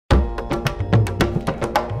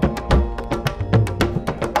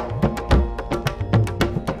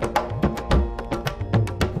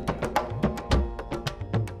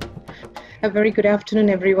A very good afternoon,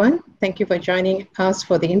 everyone. Thank you for joining us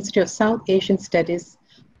for the Institute of South Asian Studies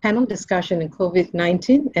panel discussion on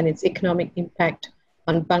COVID-19 and its economic impact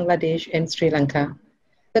on Bangladesh and Sri Lanka.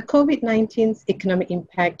 The COVID-19's economic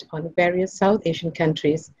impact on various South Asian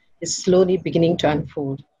countries is slowly beginning to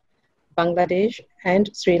unfold. Bangladesh and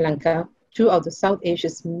Sri Lanka, two of the South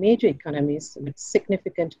Asia's major economies with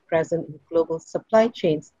significant presence in global supply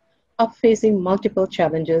chains, are facing multiple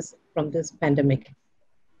challenges from this pandemic.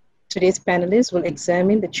 Today's panelists will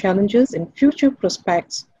examine the challenges and future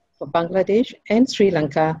prospects for Bangladesh and Sri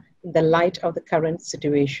Lanka in the light of the current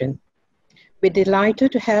situation. We're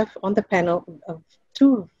delighted to have on the panel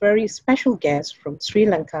two very special guests from Sri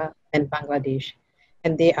Lanka and Bangladesh,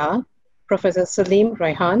 and they are Professor Salim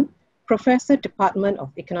Raihan, Professor, Department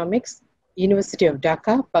of Economics, University of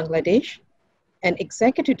Dhaka, Bangladesh, and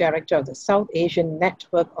Executive Director of the South Asian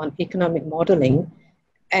Network on Economic Modeling.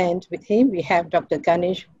 And with him, we have Dr.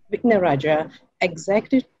 Ganesh Vignaraja,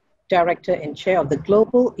 Executive Director and Chair of the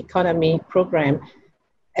Global Economy Program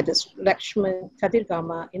at the Lakshman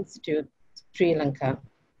Kadirgama Institute, Sri Lanka.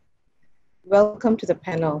 Welcome to the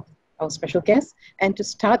panel, our special guests. And to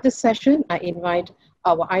start the session, I invite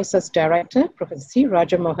our ISA's Director, Professor C.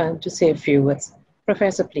 Rajamohan, to say a few words.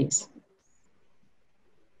 Professor, please.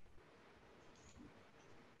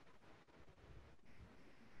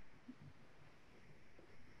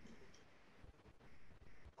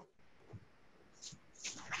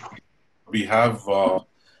 We have a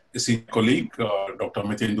senior colleague, Dr.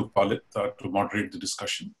 Mitendu Palit, to moderate the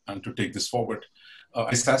discussion and to take this forward.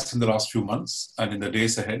 ISAS in the last few months and in the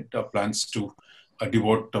days ahead plans to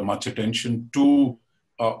devote much attention to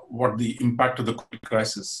what the impact of the COVID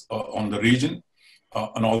crisis on the region,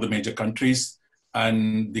 on all the major countries,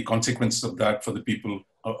 and the consequences of that for the people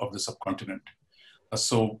of the subcontinent.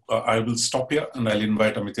 So I will stop here and I'll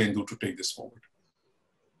invite Mitendu to take this forward.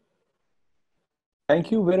 Thank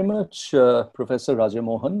you very much, Professor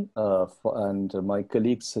Rajamohan and my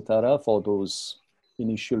colleague Sitara for those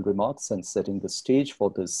initial remarks and setting the stage for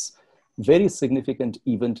this very significant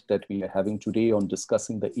event that we are having today on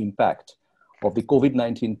discussing the impact of the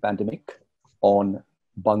COVID-19 pandemic on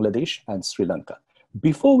Bangladesh and Sri Lanka.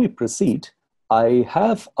 Before we proceed, I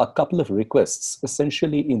have a couple of requests,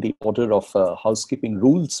 essentially in the order of housekeeping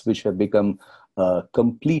rules, which have become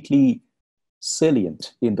completely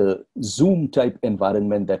salient in the Zoom type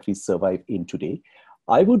environment that we survive in today.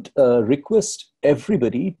 I would request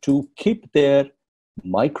everybody to keep their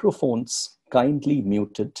microphones kindly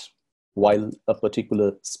muted while a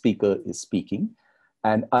particular speaker is speaking.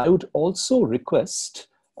 And I would also request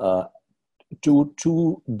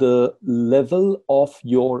to the level of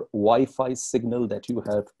your Wi-Fi signal that you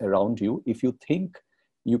have around you, if you think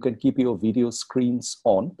you can keep your video screens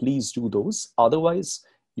on, please do those. Otherwise,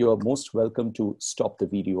 you are most welcome to stop the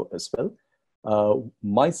video as well.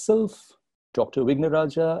 Myself, Dr.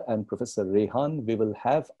 Vignaraja and Professor Rehan, we will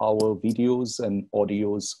have our videos and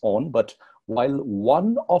audios on, but while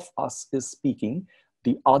one of us is speaking,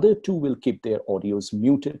 the other two will keep their audios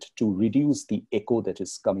muted to reduce the echo that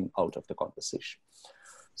is coming out of the conversation.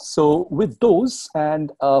 So with those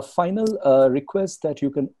and a final request that you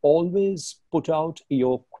can always put out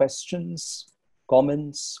your questions,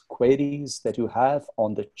 comments, queries that you have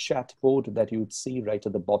on the chat board that you'd see right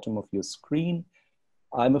at the bottom of your screen.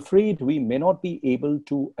 I'm afraid we may not be able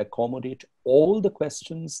to accommodate all the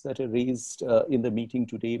questions that are raised in the meeting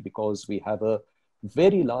today because we have a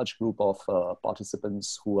very large group of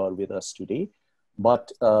participants who are with us today.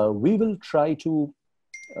 But we will try to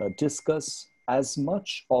discuss as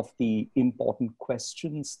much of the important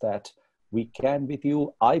questions that we can with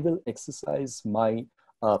you. I will exercise my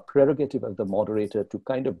prerogative of the moderator to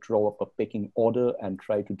kind of draw up a pecking order and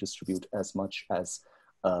try to distribute as much as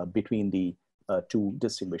between the two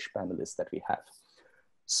distinguished panelists that we have.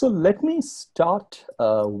 So let me start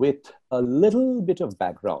with a little bit of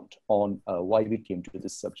background on why we came to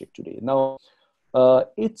this subject today. Now,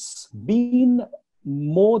 it's been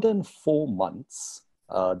more than 4 months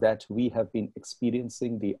that we have been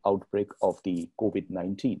experiencing the outbreak of the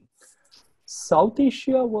COVID-19. South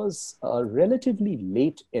Asia was a relatively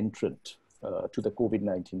late entrant to the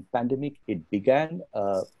COVID-19 pandemic. It began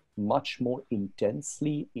much more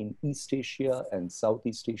intensely in East Asia and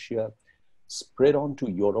Southeast Asia, spread on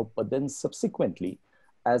to Europe, but then subsequently,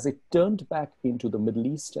 as it turned back into the Middle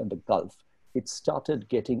East and the Gulf, it started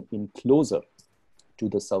getting in closer to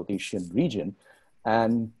the South Asian region.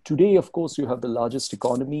 And today, of course, you have the largest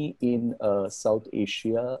economy in South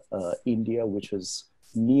Asia, India, which is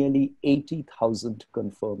nearly 80,000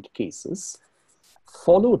 confirmed cases,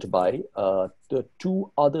 followed by the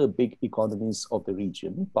two other big economies of the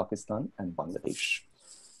region, Pakistan and Bangladesh.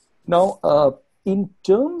 Now, in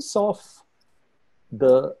terms of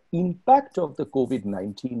the impact of the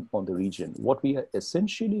COVID-19 on the region, what we are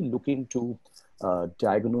essentially looking to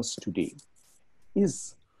diagnose today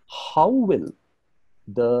is how will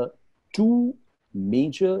the two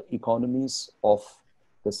major economies of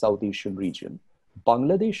the South Asian region,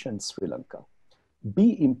 Bangladesh and Sri Lanka,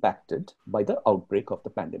 be impacted by the outbreak of the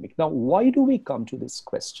pandemic. Now, why do we come to this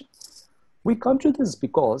question? We come to this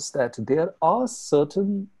because that there are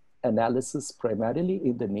certain analyses, primarily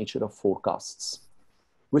in the nature of forecasts,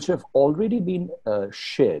 which have already been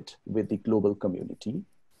shared with the global community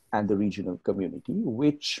and the regional community,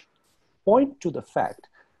 which point to the fact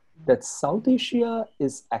that South Asia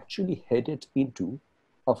is actually headed into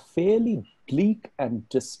a fairly bleak and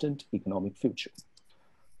distant economic future.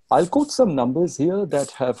 I'll quote some numbers here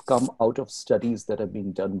that have come out of studies that have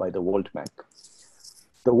been done by the World Bank.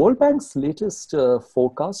 The World Bank's latest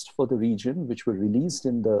forecast for the region, which were released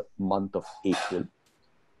in the month of April,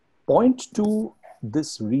 point to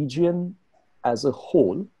this region as a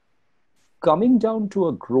whole coming down to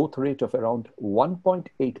a growth rate of around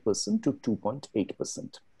 1.8% to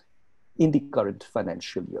 2.8% in the current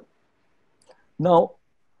financial year. Now,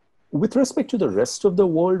 with respect to the rest of the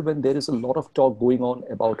world, when there is a lot of talk going on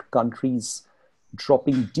about countries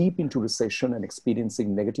dropping deep into recession and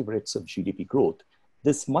experiencing negative rates of GDP growth,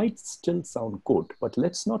 this might still sound good, but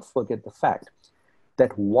let's not forget the fact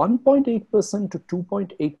that 1.8% to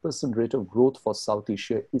 2.8% rate of growth for South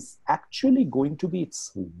Asia is actually going to be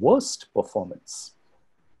its worst performance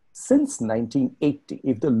since 1980,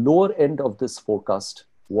 if the lower end of this forecast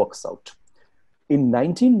works out. In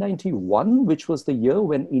 1991, which was the year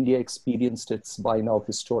when India experienced its by now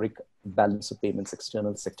historic balance of payments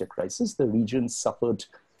external sector crisis, the region suffered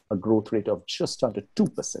a growth rate of just under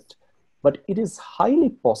 2%. But it is highly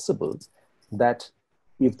possible that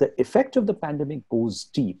if the effect of the pandemic goes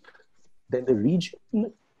deep, then the region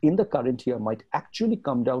in the current year might actually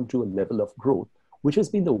come down to a level of growth, which has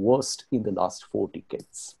been the worst in the last 4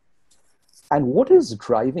 decades. And what is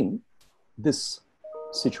driving this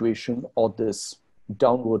situation or this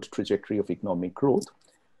downward trajectory of economic growth?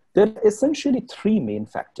 There are essentially 3 main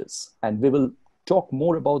factors, and we will talk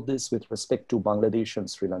more about this with respect to Bangladesh and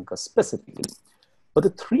Sri Lanka specifically. But the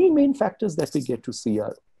 3 main factors that we get to see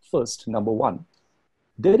are, first, number 1,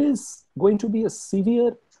 there is going to be a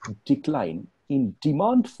severe decline in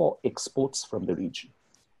demand for exports from the region.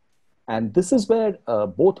 And this is where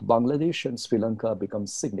both Bangladesh and Sri Lanka become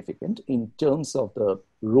significant in terms of the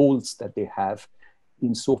roles that they have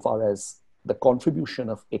insofar as the contribution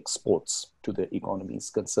of exports to the economy is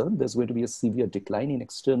concerned. There's going to be a severe decline in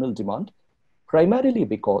external demand, primarily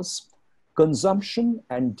because consumption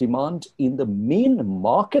and demand in the main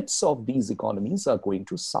markets of these economies are going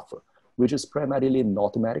to suffer, which is primarily in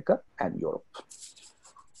North America and Europe.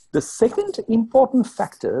 The second important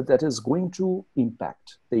factor that is going to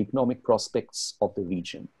impact the economic prospects of the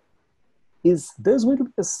region is there's going to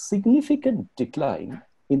be a significant decline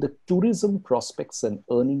in the tourism prospects and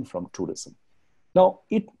earning from tourism. Now,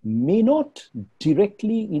 it may not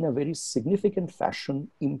directly in a very significant fashion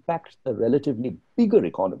impact the relatively bigger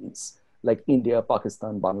economies like India,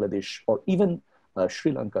 Pakistan, Bangladesh, or even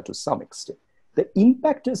Sri Lanka to some extent. The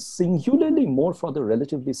impact is singularly more for the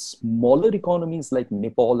relatively smaller economies like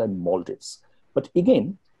Nepal and Maldives. But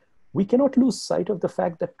again, we cannot lose sight of the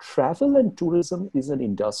fact that travel and tourism is an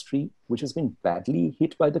industry which has been badly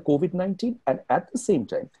hit by the COVID-19. And at the same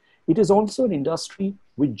time, it is also an industry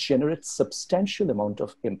which generates substantial amount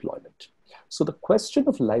of employment. So the question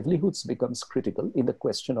of livelihoods becomes critical in the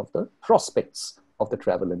question of the prospects of the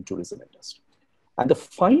travel and tourism industry. And the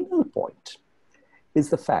final point is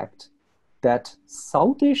the fact that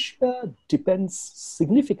South Asia depends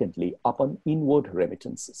significantly upon inward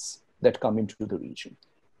remittances that come into the region.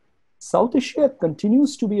 South Asia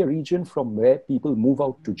continues to be a region from where people move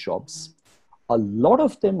out to jobs. A lot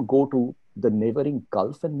of them go to the neighboring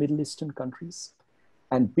Gulf and Middle Eastern countries.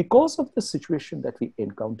 And because of the situation that we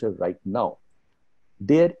encounter right now,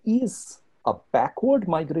 there is a backward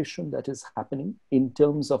migration that is happening in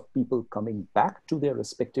terms of people coming back to their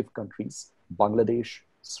respective countries, Bangladesh,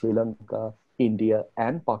 Sri Lanka, India,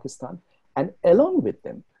 and Pakistan. And along with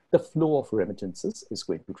them, the flow of remittances is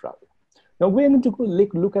going to travel. Now, we're going to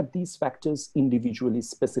look at these factors individually,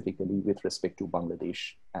 specifically with respect to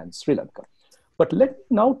Bangladesh and Sri Lanka. But let me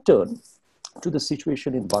now turn to the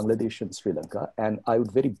situation in Bangladesh and Sri Lanka. And I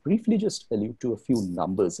would very briefly just allude to a few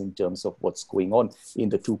numbers in terms of what's going on in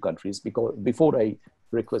the two countries before I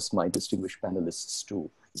request my distinguished panelists to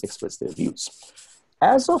express their views.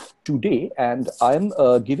 As of today, and I'm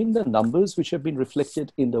giving the numbers which have been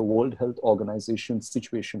reflected in the World Health Organization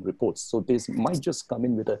situation reports. So these might just come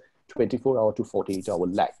in with a 24-hour to 48-hour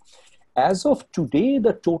lag. As of today,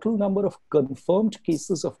 the total number of confirmed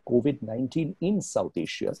cases of COVID-19 in South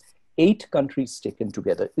Asia, 8 countries taken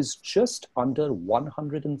together, is just under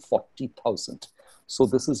 140,000. So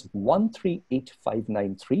this is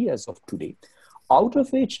 138593 as of today, out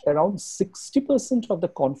of which around 60% of the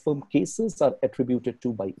confirmed cases are attributed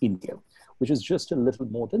to by India, which is just a little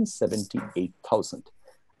more than 78,000.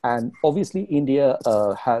 And obviously, India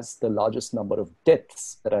has the largest number of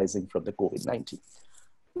deaths arising from the COVID-19.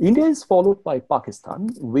 India is followed by Pakistan,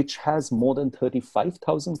 which has more than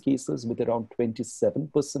 35,000 cases with around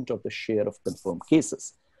 27% of the share of confirmed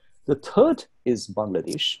cases. The third is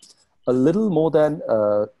Bangladesh, a little more than,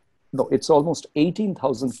 it's almost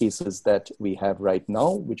 18,000 cases that we have right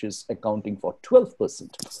now, which is accounting for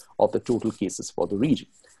 12% of the total cases for the region.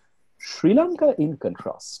 Sri Lanka, in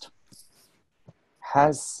contrast,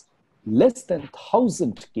 has less than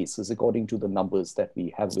 1,000 cases, according to the numbers that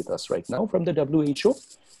we have with us right now from the WHO,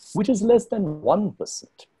 which is less than 1%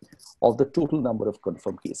 of the total number of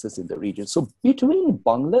confirmed cases in the region. So between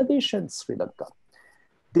Bangladesh and Sri Lanka,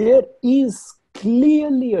 there is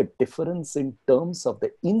clearly a difference in terms of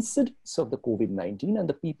the incidence of the COVID-19 and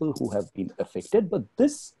the people who have been affected. But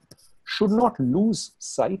this should not lose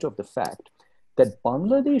sight of the fact that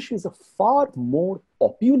Bangladesh is a far more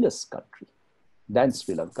populous country than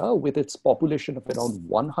Sri Lanka, with its population of around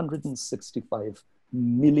 165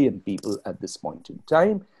 million people at this point in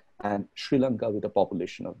time, and Sri Lanka with a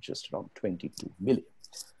population of just around 22 million.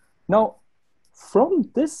 Now, from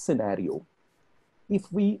this scenario,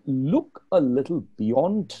 if we look a little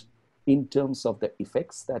beyond in terms of the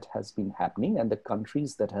effects that has been happening and the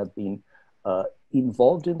countries that have been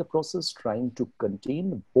involved in the process trying to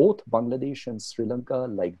contain, both Bangladesh and Sri Lanka,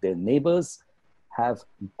 like their neighbors, have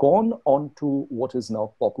gone on to what is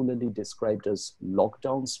now popularly described as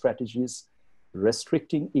lockdown strategies,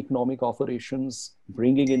 restricting economic operations,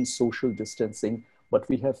 bringing in social distancing. But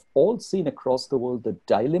we have all seen across the world the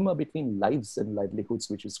dilemma between lives and livelihoods,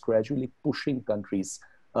 which is gradually pushing countries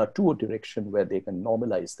to a direction where they can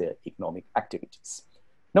normalize their economic activities.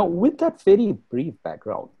 Now, with that very brief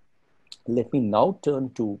background, let me now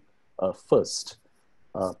turn to first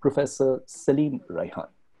Professor Salim Raihan.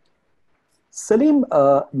 Salim,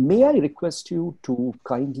 may I request you to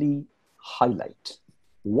kindly highlight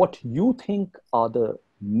what you think are the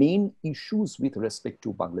main issues with respect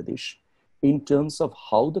to Bangladesh in terms of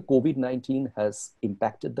how the COVID-19 has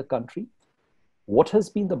impacted the country? What has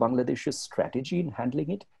been the Bangladesh's strategy in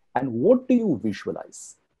handling it? And what do you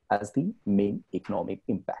visualize as the main economic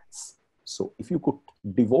impacts? So if you could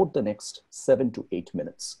devote the next 7 to 8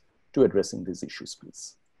 minutes to addressing these issues,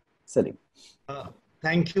 please. Salim.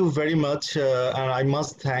 Thank you very much. And I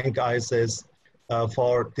must thank ISS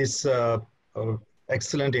for this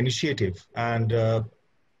excellent initiative. And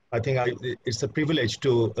I think it's a privilege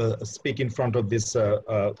to speak in front of this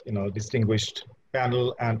distinguished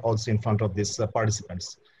panel and also in front of these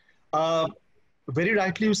participants. Very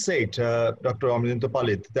rightly you said, Dr. Amitendra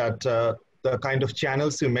Palit, that the kind of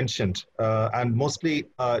channels you mentioned, and mostly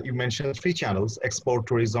you mentioned 3 channels: export,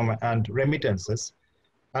 tourism, and remittances.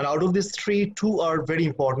 And out of these 3, 2 are very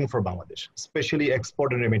important for Bangladesh, especially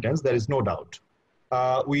export and remittance, there is no doubt.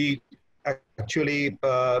 We actually,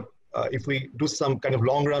 if we do some kind of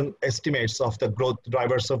long-run estimates of the growth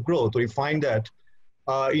drivers of growth, we find that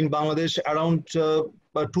in Bangladesh, around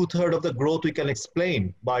 2/3 of the growth we can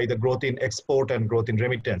explain by the growth in export and growth in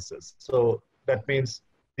remittances. So that means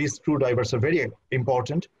these 2 drivers are very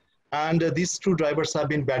important. And these 2 drivers have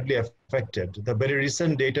been badly affected. The very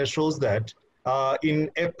recent data shows that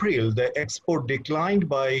in April, the export declined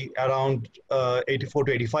by around 84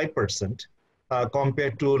 to 85%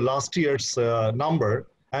 compared to last year's number,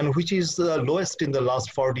 and which is the lowest in the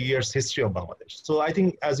last 40 years history of Bangladesh. So I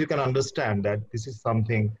think, as you can understand, that this is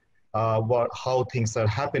something how things are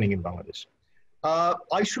happening in Bangladesh.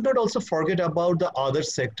 I should not also forget about the other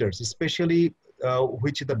sectors, especially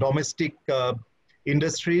which the domestic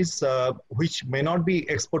industries, which may not be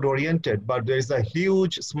export oriented, but there is a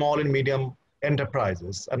huge small and medium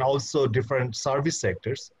enterprises and also different service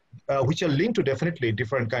sectors, which are linked to definitely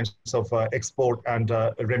different kinds of export and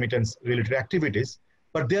remittance related activities,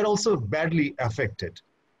 but they're also badly affected.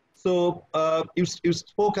 So you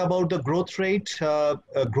spoke about the growth rate.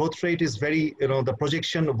 Growth rate is very, the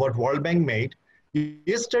projection of what World Bank made.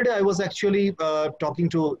 Yesterday, I was actually talking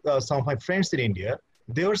to some of my friends in India.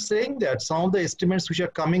 They were saying that some of the estimates which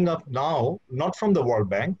are coming up now, not from the World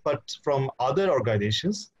Bank, but from other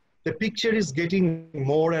organizations, the picture is getting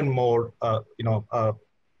more and more,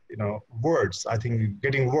 worse. I think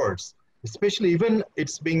getting worse. Especially even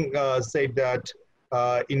it's being said that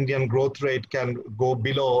Indian growth rate can go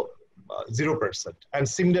below 0%. And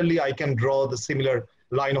similarly, I can draw the similar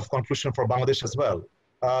line of conclusion for Bangladesh as well,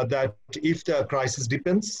 that if the crisis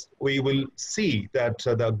deepens, we will see that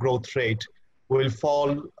the growth rate will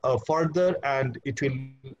fall further, and it will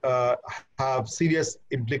have serious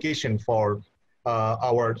implication for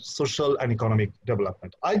our social and economic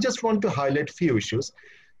development. I just want to highlight few issues.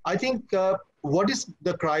 I think what is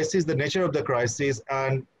the crisis, the nature of the crisis,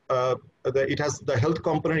 and it has the health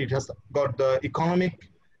component, it has got the economic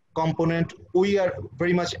component. We are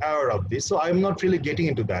very much aware of this, so I'm not really getting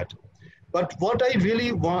into that. But what I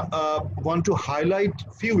really want to highlight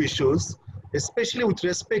few issues, especially with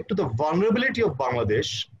respect to the vulnerability of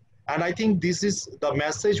Bangladesh. And I think this is the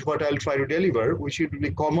message what I'll try to deliver, which should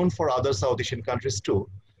be common for other South Asian countries too.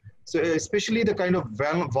 So especially the kind of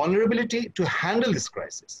vulnerability to handle this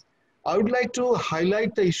crisis. I would like to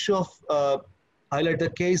highlight the issue of, highlight the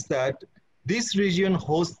case that this region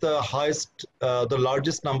hosts the highest, the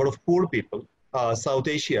largest number of poor people, South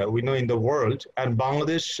Asia, we know, in the world. And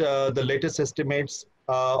Bangladesh, the latest estimates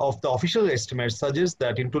of the official estimates suggest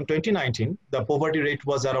that in 2019, the poverty rate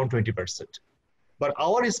was around 20%. But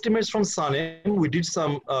our estimates from SANEM, we did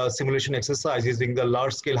some simulation exercise using the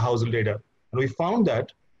large-scale household data. And we found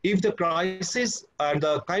that if the crisis and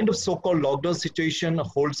the kind of so-called lockdown situation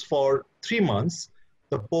holds for 3 months,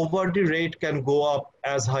 the poverty rate can go up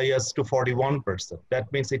as high as to 41%.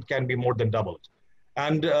 That means it can be more than doubled.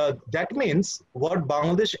 And that means what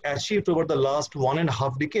Bangladesh achieved over the last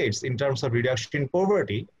 1.5 decades in terms of reduction in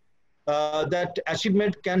poverty, that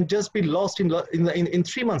achievement can just be lost in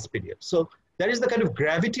 3 months period. So that is the kind of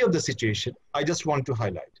gravity of the situation I just want to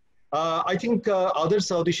highlight. I think other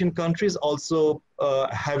South Asian countries also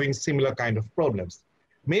having similar kind of problems.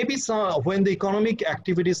 Maybe when the economic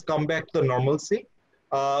activities come back to the normalcy,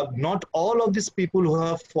 not all of these people who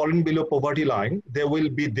have fallen below poverty line, they will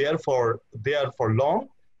be there for long.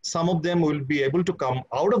 Some of them will be able to come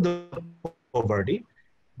out of the poverty.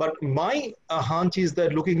 But my hunch is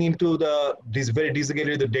that looking into this very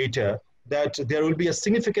disaggregated data, that there will be a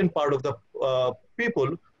significant part of the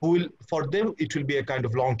people who will, for them, it will be a kind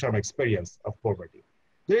of long-term experience of poverty.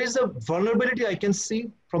 There is a vulnerability I can see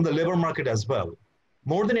from the labor market as well.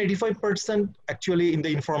 More than 85% actually in the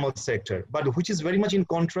informal sector, but which is very much in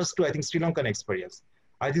contrast to, I think, Sri Lankan experience.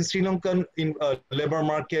 I think Sri Lankan in labor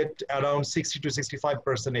market around 60 to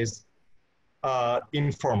 65% is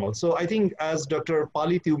informal. So I think, as Dr.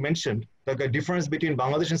 Palit, you mentioned, that the difference between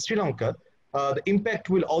Bangladesh and Sri Lanka, the impact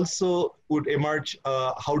would emerge.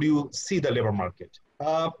 How do you see the labor market?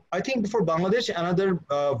 I think for Bangladesh, another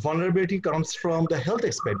vulnerability comes from the health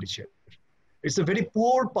expenditure. It's a very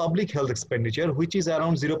poor public health expenditure, which is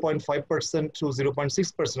around 0.5% to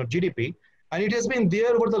 0.6% of GDP. And it has been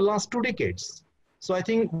there over the last 2 decades. So I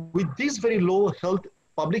think with this very low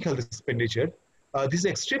public health expenditure, this is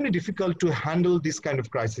extremely difficult to handle this kind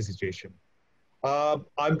of crisis situation.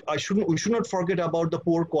 We should not forget about the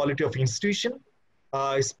poor quality of institution,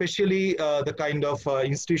 especially the kind of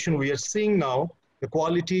institution we are seeing now, the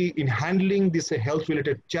quality in handling these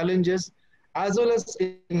health-related challenges, as well as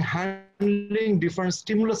in handling different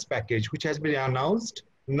stimulus package, which has been announced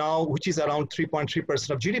now, which is around 3.3%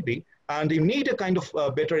 of GDP. And you need a kind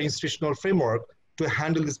of better institutional framework to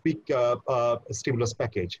handle this big stimulus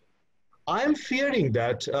package. I'm fearing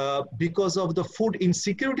that because of the food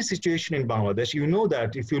insecurity situation in Bangladesh, you know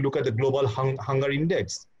that if you look at the global hunger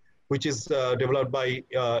index, which is developed by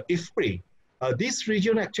IFPRI, this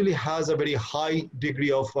region actually has a very high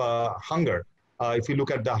degree of hunger. If you look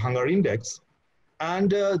at the hunger index, and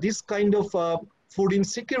this kind of food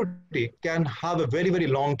insecurity can have a very, very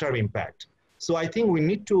long-term impact. So I think we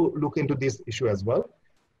need to look into this issue as well.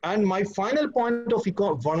 And my final point of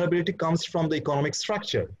vulnerability comes from the economic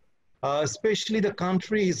structure. Especially the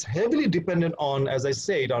country is heavily dependent on, as I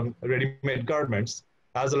said, on ready-made garments,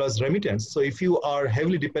 as well as remittance. So if you are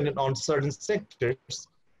heavily dependent on certain sectors,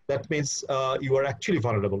 that means you are actually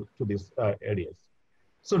vulnerable to these areas.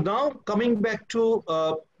 So now coming back to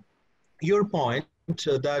your point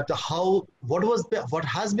that what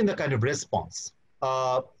has been the kind of response,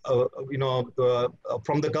 from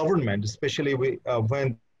the government, especially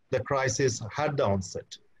when the crisis had the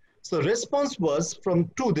onset. So response was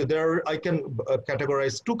from two. I can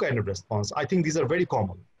categorize two kind of response. I think these are very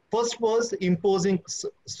common. First was imposing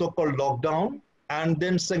so-called lockdown, and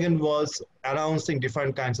then second was announcing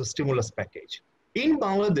different kinds of stimulus package. In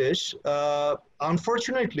Bangladesh,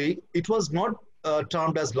 unfortunately, it was not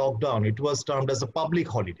termed as lockdown. It was termed as a public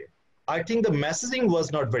holiday. I think the messaging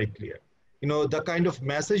was not very clear. The kind of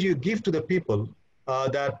message you give to the people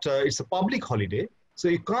that it's a public holiday, so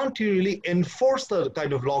you can't really enforce the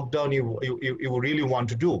kind of lockdown you really want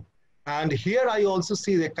to do. And here I also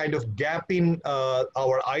see the kind of gap in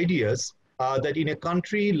our ideas that in a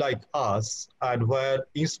country like us, and where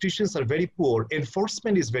institutions are very poor,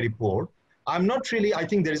 enforcement is very poor. I'm not really, I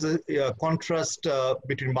think there is a contrast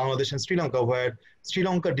between Bangladesh and Sri Lanka, where Sri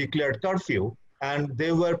Lanka declared curfew and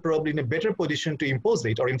they were probably in a better position to impose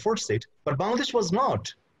it or enforce it, but Bangladesh was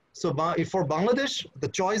not. So for Bangladesh, the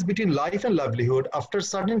choice between life and livelihood, after a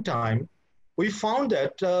certain time, we found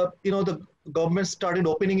that the government started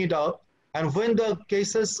opening it up, and when the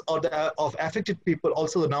cases of affected people,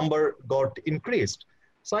 also the number got increased.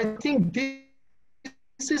 So I think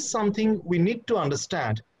this is something we need to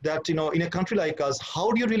understand, that in a country like us,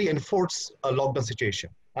 how do you really enforce a lockdown situation?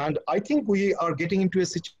 And I think we are getting into a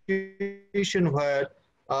situation where,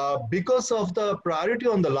 because of the priority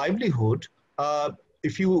on the livelihood,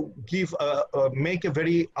 if you make a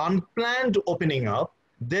very unplanned opening up,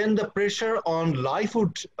 then the pressure on life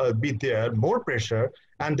would be there, more pressure,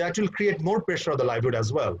 and that will create more pressure on the livelihood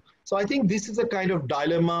as well. So I think this is a kind of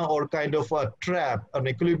dilemma or kind of a trap, an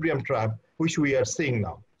equilibrium trap, which we are seeing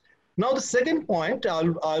now. Now, the second point,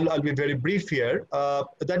 I'll be very brief here,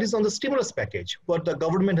 that is on the stimulus package, what the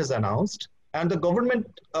government has announced. And the government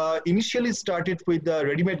initially started with the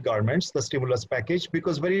ready-made garments, the stimulus package,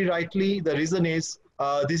 because very rightly, the reason is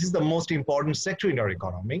this is the most important sector in our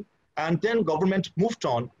economy. And then government moved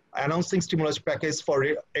on, announcing stimulus package for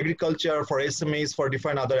agriculture, for SMEs, for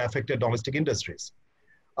different other affected domestic industries.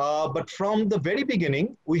 But from the very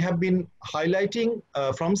beginning, we have been highlighting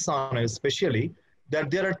from SAN especially, that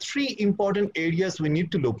there are three important areas we need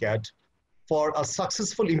to look at for a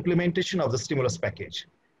successful implementation of the stimulus package.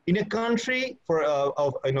 In a country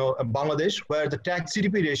Bangladesh, where the tax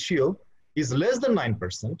GDP ratio is less than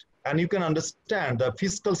 9%, and you can understand the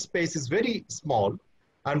fiscal space is very small,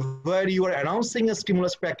 and where you are announcing a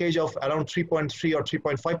stimulus package of around 3.3 or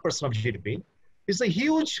 3.5% of GDP, it's a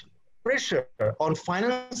huge pressure on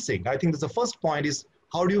financing. I think that's the first point, is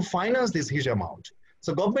how do you finance this huge amount?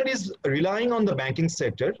 So government is relying on the banking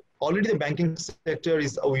sector. Already the banking sector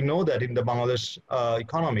is, we know that in the Bangladesh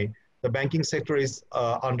economy, the banking sector is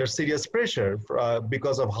under serious pressure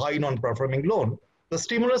because of high non-performing loan. The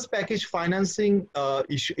stimulus package financing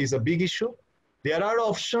issue is a big issue. There are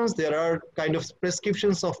options, there are kind of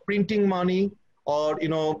prescriptions of printing money, or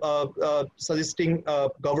suggesting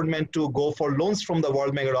government to go for loans from the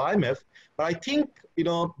World Bank or IMF. But I think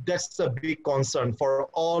that's a big concern for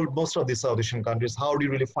most of the South Asian countries. How do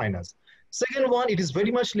you really finance? Second one, it is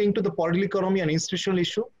very much linked to the political economy and institutional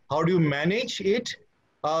issue. How do you manage it?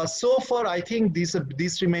 So far, I think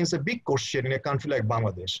this remains a big question in a country like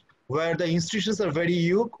Bangladesh, where the institutions are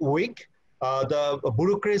very weak. The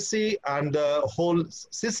bureaucracy and the whole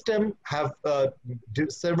system have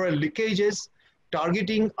several leakages.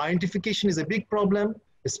 Targeting, identification is a big problem,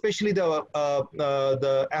 especially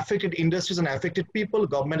the affected industries and affected people.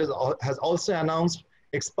 Government has also announced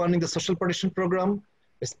expanding the social protection program.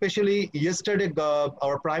 Especially yesterday,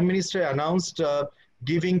 our Prime Minister announced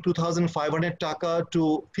giving 2,500 taka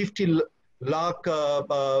to 50 lakh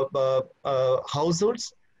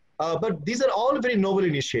households. But these are all very noble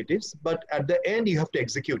initiatives, but at the end, you have to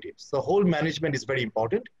execute it. So whole management is very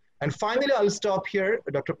important. And finally, I'll stop here,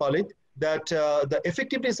 Dr. Palit, that the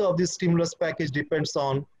effectiveness of this stimulus package depends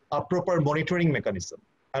on a proper monitoring mechanism.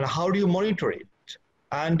 And how do you monitor it?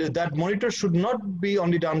 And that monitor should not be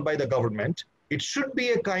only done by the government. It should be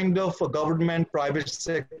a kind of a government, private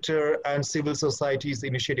sector, and civil society's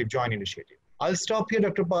initiative, joint initiative. I'll stop here,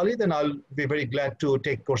 Dr. Palit, then I'll be very glad to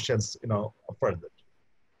take questions further.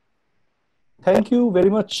 Thank you very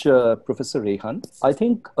much, Professor Rehan. I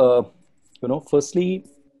think, firstly,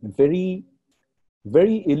 very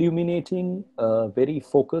illuminating, very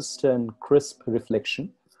focused and crisp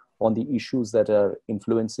reflection on the issues that are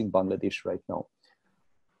influencing Bangladesh right now.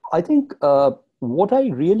 I think what I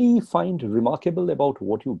really find remarkable about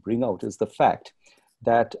what you bring out is the fact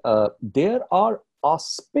that there are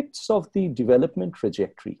aspects of the development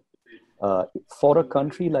trajectory for a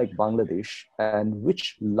country like Bangladesh, and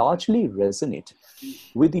which largely resonate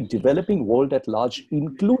with the developing world at large,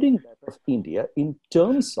 including that of India, in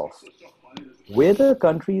terms of whether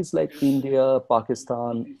countries like India,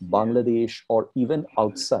 Pakistan, Bangladesh, or even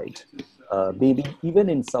outside, maybe even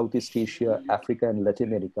in Southeast Asia, Africa, and Latin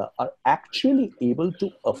America, are actually able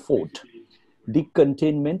to afford the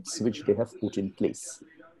containments which they have put in place.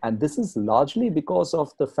 And this is largely because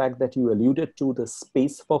of the fact that you alluded to the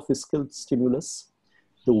space for fiscal stimulus,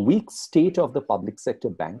 the weak state of the public sector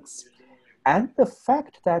banks, and the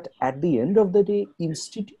fact that at the end of the day,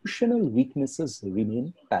 institutional weaknesses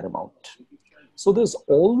remain paramount. So there's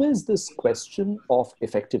always this question of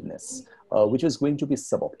effectiveness, which is going to be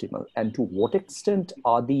suboptimal. And to what extent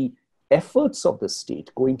are the efforts of the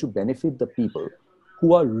state going to benefit the people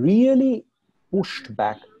who are really pushed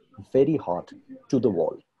back very hard to the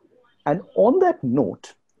wall? And on that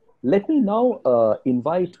note, let me now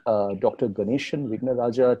invite Dr. Ganeshan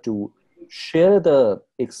Vignaraja to share the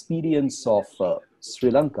experience of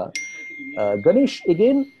Sri Lanka. Ganesh,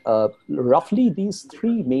 again, roughly these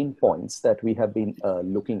three main points that we have been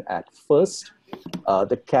looking at. First,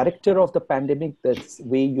 the character of the pandemic, that's the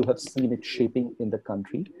way you have seen it shaping in the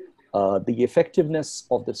country, the effectiveness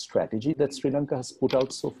of the strategy that Sri Lanka has put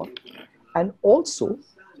out so far, and also,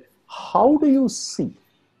 how do you see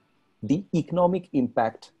the economic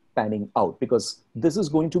impact panning out? Because this is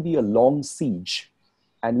going to be a long siege,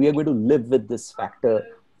 and we are going to live with this factor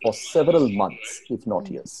for several months, if not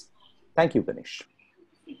years. Thank you, Ganesh.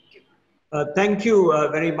 Thank you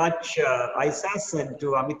very much, Isas, and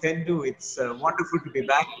to Amithendu. It's wonderful to be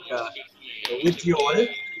back with you all.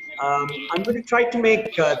 I'm going to try to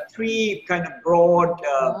make three kind of broad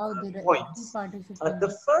points.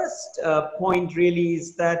 The first point really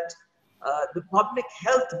is that the public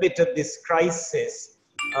health bit of this crisis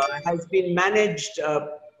has been managed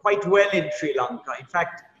quite well in Sri Lanka. In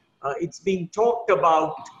fact, it's being talked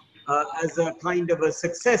about as a kind of a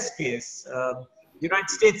success case. The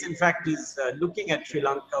United States, in fact, is looking at Sri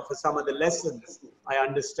Lanka for some of the lessons, I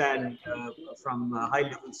understand, from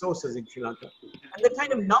high-level sources in Sri Lanka. And the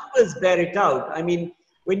kind of numbers bear it out. I mean,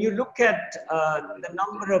 when you look at the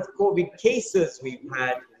number of COVID cases we've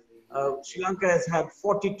had, Sri Lanka has had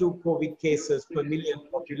 42 COVID cases per million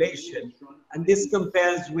population. And this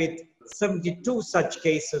compares with 72 such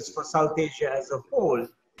cases for South Asia as a whole.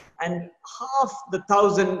 And half the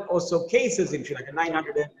 1,000 or so cases in Sri Lanka,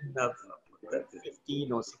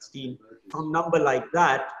 915 or 16, some number like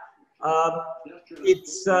that,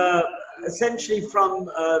 it's essentially from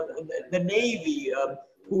the Navy,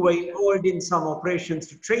 who were involved in some operations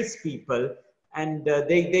to trace people, and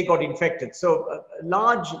they got infected. So a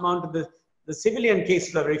large amount of the civilian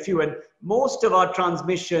cases are very few, and most of our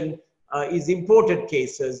transmission is imported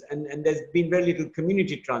cases, and there's been very little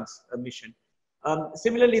community transmission.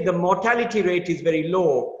 Similarly, the mortality rate is very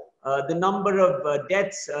low. The number of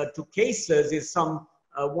deaths to cases is some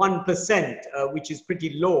 1%, which is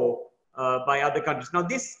pretty low by other countries. Now,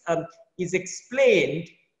 this is explained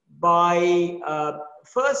by,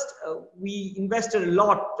 first, we invested a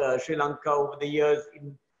lot, Sri Lanka, over the years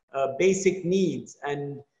in basic needs,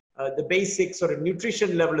 and the basic sort of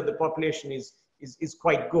nutrition level of the population is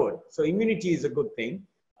quite good. So immunity is a good thing.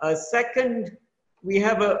 Second, we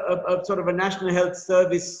have a sort of a National Health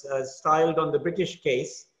Service styled on the British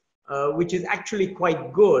case, which is actually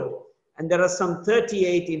quite good. And there are some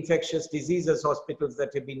 38 infectious diseases hospitals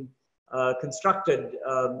that have been constructed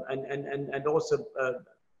and also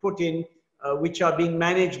put in, which are being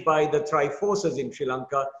managed by the Triforces in Sri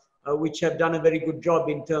Lanka, which have done a very good job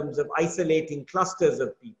in terms of isolating clusters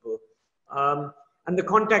of people. And the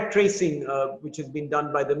contact tracing, which has been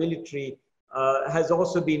done by the military, has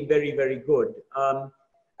also been very, very good.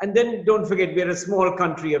 And then don't forget, we're a small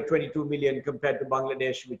country of 22 million compared to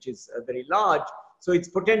Bangladesh, which is very large. So it's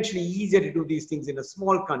potentially easier to do these things in a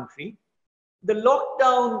small country. The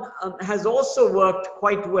lockdown has also worked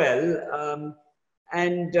quite well.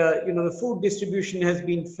 And the food distribution has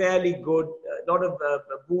been fairly good. A lot of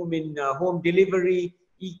boom in home delivery,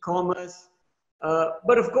 e-commerce.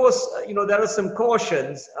 But of course, there are some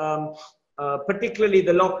cautions. Particularly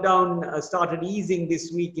the lockdown started easing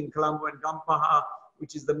this week in Colombo and Gampaha,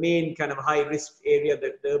 which is the main kind of high risk area,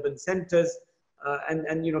 the urban centers.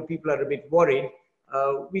 And people are a bit worried.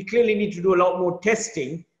 We clearly need to do a lot more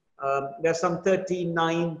testing. There's some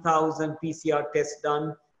 39,000 PCR tests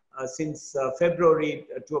done since February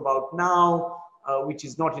to about now, which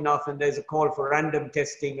is not enough. And there's a call for random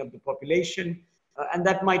testing of the population. And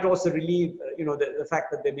that might also relieve, the fact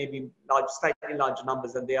that there may be slightly larger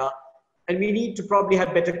numbers than they are. And we need to probably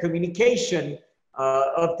have better communication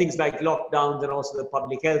of things like lockdowns and also the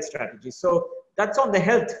public health strategy. So that's on the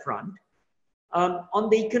health front. On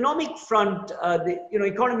the economic front, the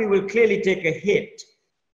economy will clearly take a hit.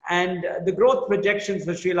 And the growth projections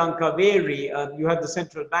for Sri Lanka vary. You have the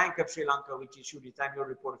Central Bank of Sri Lanka, which issued its annual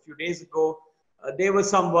report a few days ago. They were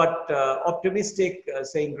somewhat optimistic,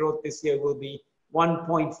 saying growth this year will be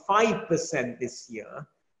 1.5% this year,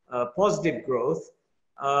 positive growth.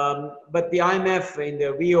 But the IMF in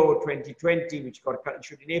the Rio 2020, which got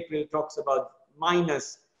issued in April, talks about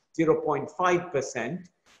minus 0.5%.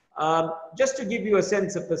 Just to give you a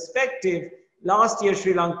sense of perspective, last year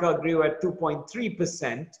Sri Lanka grew at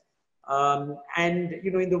 2.3%. And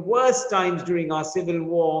in the worst times during our civil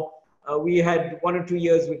war, we had 1 or 2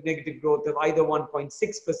 years with negative growth of either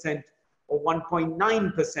 1.6% or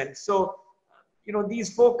 1.9%. So, you know,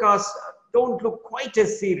 these forecasts don't look quite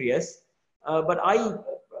as serious, but I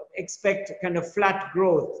expect kind of flat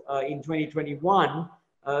growth in 2021,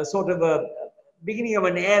 sort of a beginning of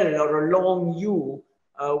an L or a long U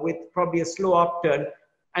with probably a slow upturn.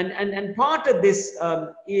 And part of this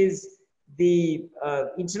is the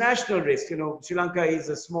international risk. You know, Sri Lanka is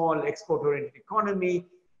a small export-oriented economy.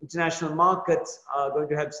 International markets are going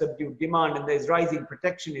to have subdued demand, and there's rising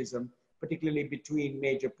protectionism, particularly between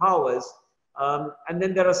major powers. And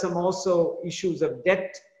then there are some also issues of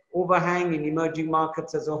debt overhang in emerging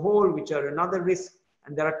markets as a whole, which are another risk.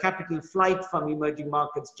 And there are capital flight from emerging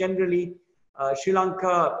markets generally. Sri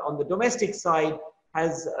Lanka, on the domestic side,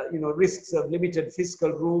 has you know, risks of limited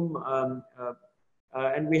fiscal room,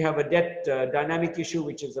 and we have a debt dynamic issue,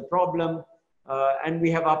 which is a problem. And we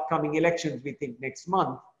have upcoming elections, we think, next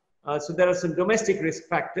month. So there are some domestic risk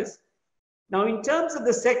factors. Now, in terms of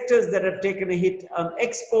the sectors that have taken a hit,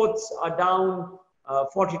 exports are down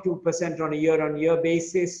 42% on a year-on-year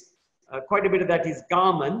basis. Quite a bit of that is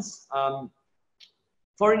garments.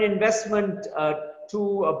 Foreign investment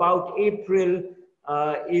to about April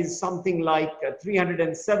is something like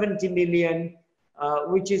 370 million,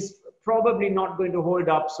 which is probably not going to hold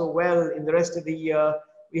up so well in the rest of the year.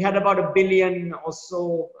 We had about $1 billion or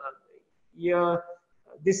so year.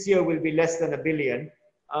 This year will be less than $1 billion.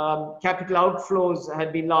 Capital outflows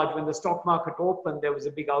had been large. When the stock market opened, there was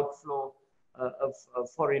a big outflow of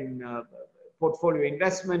foreign portfolio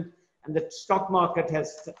investment, and the stock market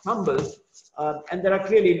has tumbled. And there are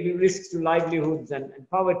clearly risks to livelihoods and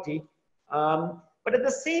poverty. But at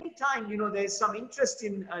the same time, you know, there's some interest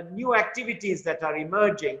in new activities that are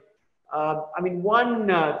emerging. I mean, one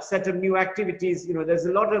set of new activities, you know, there's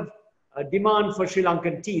a lot of demand for Sri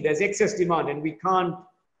Lankan tea. There's excess demand, and we can't,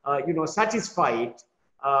 you know, satisfy it.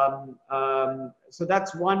 So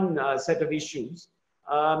that's one set of issues.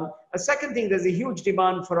 A second thing, there's a huge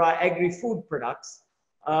demand for our agri-food products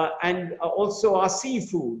and also our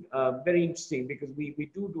seafood. Very interesting, because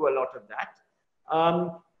we do a lot of that.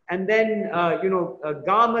 And then, you know,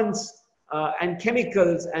 garments and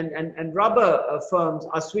chemicals and rubber firms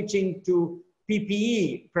are switching to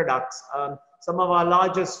PPE products. Some of our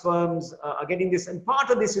largest firms are getting this. And part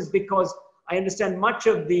of this is because I understand much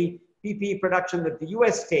of the PPE production that the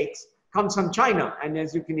US takes comes from China. And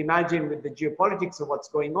as you can imagine, with the geopolitics of what's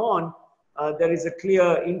going on, there is a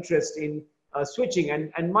clear interest in switching.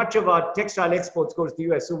 And much of our textile exports goes to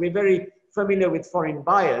the US. So we're very familiar with foreign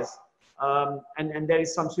buyers. And there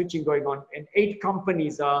is some switching going on. And 8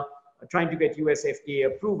 companies are trying to get US FDA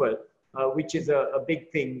approval, which is a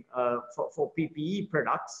big thing for PPE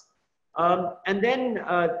products. And then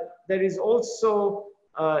there is also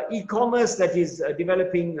e-commerce that is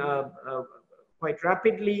developing quite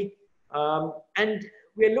rapidly. And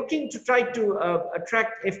we're looking to try to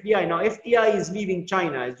attract FDI. Now, FDI is leaving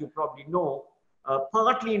China, as you probably know,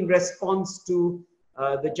 partly in response to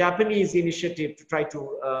the Japanese initiative to try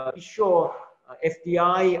to ensure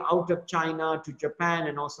FDI out of China to Japan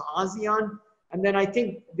and also ASEAN. And then I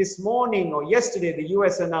think this morning or yesterday, the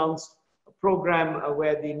US announced a program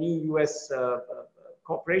where the new US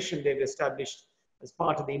corporation they've established as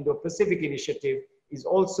part of the Indo-Pacific initiative is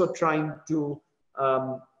also trying to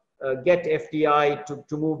get FDI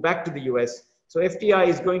to move back to the US. So FDI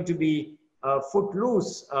is going to be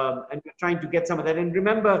footloose, and we're trying to get some of that. And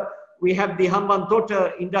remember, we have the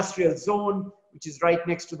Hambantota industrial zone, which is right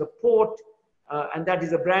next to the port. And that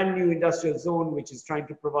is a brand new industrial zone, which is trying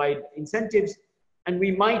to provide incentives. And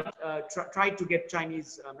we might try to get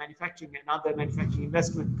Chinese manufacturing and other manufacturing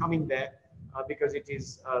investment coming there because it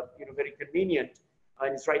is you know, very convenient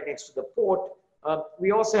and it's right next to the port.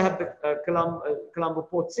 We also have the Colombo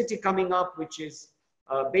Port City coming up, which is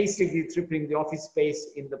basically tripling the office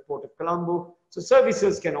space in the Port of Colombo. So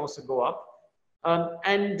services can also go up.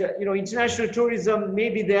 And you know, international tourism may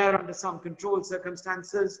be there under some controlled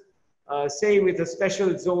circumstances, say with a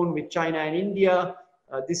special zone with China and India.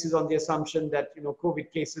 This is on the assumption that, you know,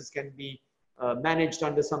 COVID cases can be managed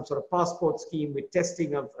under some sort of passport scheme with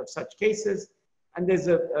testing of such cases. And there's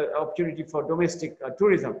an opportunity for domestic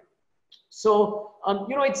tourism. So,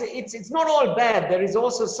 you know, it's not all bad. There is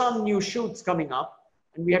also some new shoots coming up,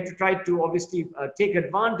 and we have to try to obviously take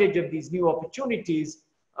advantage of these new opportunities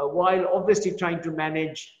while obviously trying to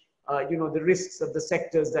manage, you know, the risks of the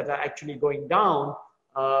sectors that are actually going down.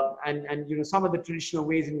 And you know, some of the traditional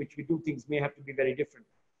ways in which we do things may have to be very different.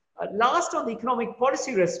 Last, on the economic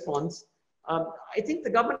policy response, I think the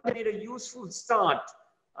government made a useful start.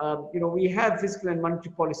 You know, we have fiscal and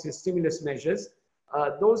monetary policy stimulus measures.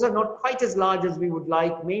 Those are not quite as large as we would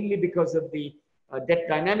like, mainly because of the debt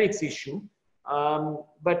dynamics issue.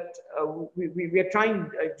 But we are trying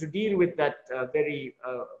to deal with that very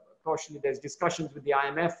cautiously. There's discussions with the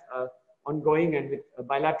IMF ongoing and with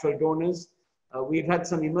bilateral donors. We've had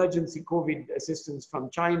some emergency COVID assistance from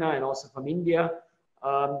China and also from India.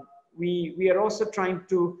 We are also trying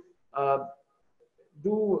to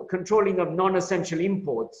do controlling of non-essential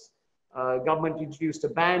imports. Government introduced a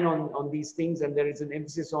ban on these things, and there is an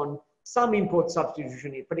emphasis on some import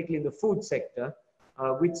substitution, particularly in the food sector,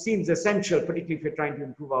 which seems essential, particularly if you're trying to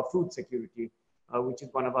improve our food security, which is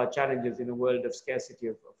one of our challenges in a world of scarcity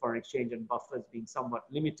of foreign exchange and buffers being somewhat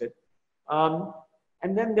limited.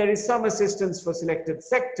 And then there is some assistance for selected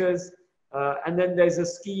sectors. And then there's a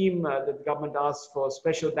scheme that the government asked for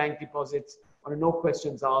special bank deposits on a no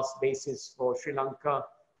questions asked basis for Sri Lanka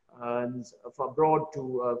and for abroad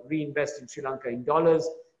to reinvest in Sri Lanka in dollars,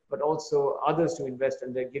 but also others to invest,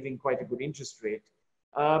 and they're giving quite a good interest rate.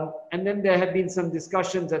 And then there have been some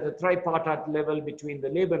discussions at a tripartite level between the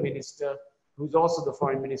Labour Minister, who's also the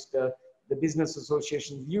Foreign Minister, the business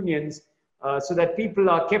associations, unions, so that people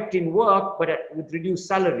are kept in work, but with reduced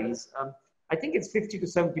salaries. I think it's 50 to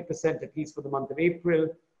 70%, at least for the month of April.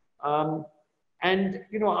 And,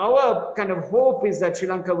 you know, our kind of hope is that Sri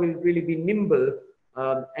Lanka will really be nimble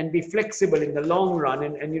and be flexible in the long run.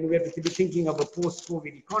 And you know, we have to be thinking of a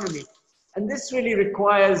post-COVID economy. And this really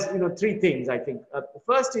requires, you know, three things, I think. The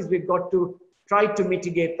first is we've got to try to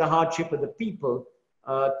mitigate the hardship of the people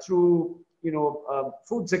through, you know,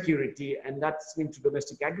 food security, and that's into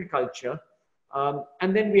domestic agriculture.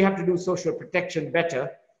 And then we have to do social protection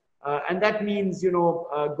better. And that means, you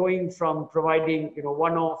know, going from providing, you know,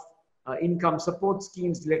 one-off income support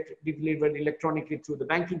schemes delivered electronically through the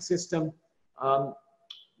banking system,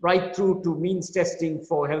 right through to means testing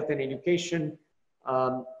for health and education,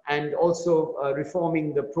 and also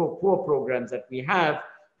reforming the poor programs that we have,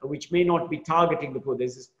 which may not be targeting the poor.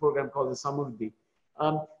 There's this program called the Samurdhi.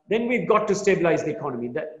 Then we've got to stabilize the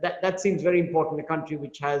economy. That seems very important in a country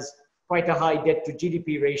which has quite a high debt to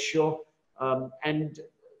GDP ratio. And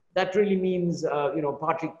that really means, you know,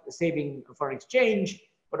 partly saving foreign exchange,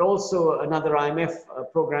 but also another IMF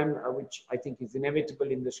program, which I think is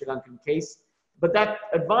inevitable in the Sri Lankan case. But that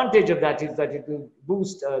advantage of that is that it will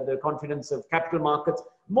boost the confidence of capital markets.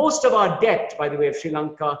 Most of our debt, by the way, of Sri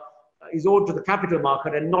Lanka is owed to the capital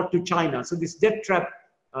market and not to China. So this debt trap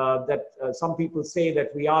that some people say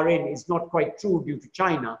that we are in is not quite true due to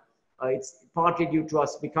China. It's partly due to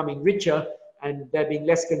us becoming richer and there being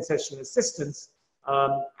less concessional assistance.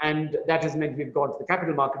 And that has meant we've gone to the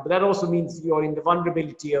capital market. But that also means you're in the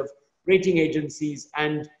vulnerability of rating agencies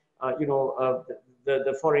and, you know,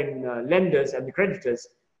 the foreign lenders and the creditors.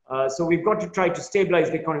 So we've got to try to stabilize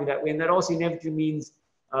the economy that way. And that also inevitably means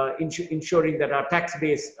ensuring that our tax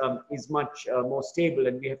base is much more stable,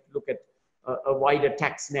 and we have to look at a wider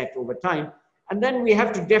tax net over time. And then we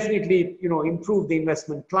have to definitely, you know, improve the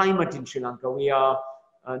investment climate in Sri Lanka. We are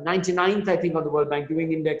 99th, I think, on the World Bank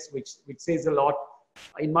Doing Index, which says a lot.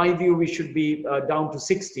 In my view, we should be down to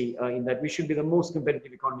 60 in that we should be the most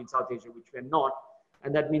competitive economy in South Asia, which we're not.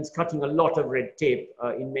 And that means cutting a lot of red tape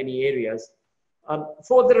in many areas.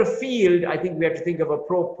 Further afield, I think we have to think of a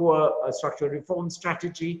pro-poor structural reform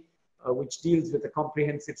strategy, which deals with a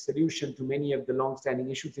comprehensive solution to many of the long-standing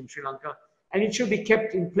issues in Sri Lanka. And it should be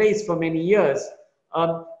kept in place for many years.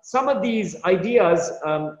 Some of these ideas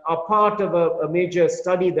are part of a major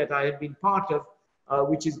study that I have been part of,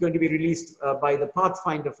 which is going to be released by the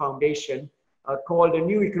Pathfinder Foundation, called A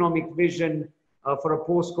New Economic Vision for a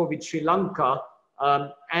Post-COVID Sri Lanka.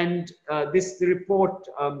 The report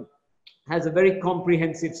has a very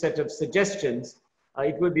comprehensive set of suggestions.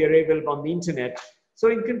 It will be available on the internet. So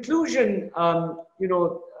in conclusion, you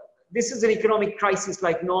know, this is an economic crisis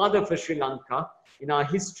like no other for Sri Lanka in our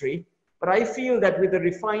history. But I feel that with a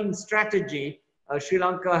refined strategy, Sri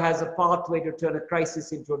Lanka has a pathway to turn a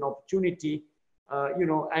crisis into an opportunity, you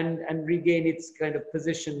know, and regain its kind of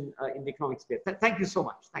position in the economic sphere. Thank you so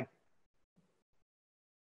much. Thank you.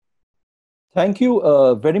 Thank you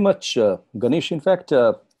very much, Ganesh. In fact,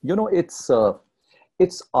 you know,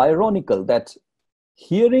 it's ironical that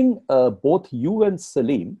hearing both you and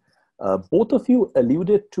Salim, both of you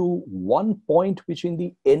alluded to one point which in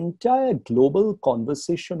the entire global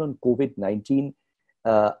conversation on COVID-19,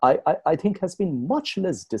 I think has been much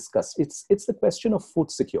less discussed. It's the question of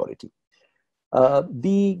food security.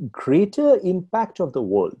 The greater impact of the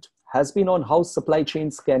world has been on how supply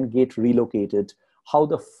chains can get relocated, how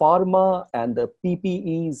the pharma and the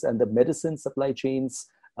PPEs and the medicine supply chains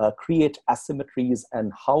create asymmetries,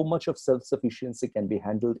 and how much of self-sufficiency can be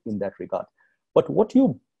handled in that regard. But what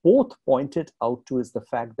you both pointed out to is the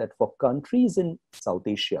fact that for countries in South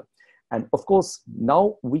Asia, And of course,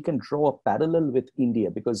 now we can draw a parallel with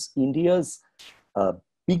India, because India's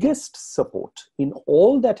biggest support in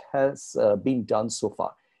all that has been done so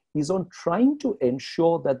far is on trying to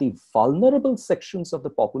ensure that the vulnerable sections of the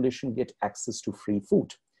population get access to free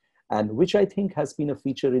food, and which I think has been a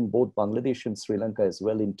feature in both Bangladesh and Sri Lanka as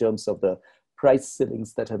well, in terms of the price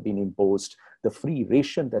ceilings that have been imposed, the free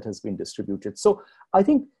ration that has been distributed. So I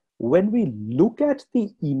think when we look at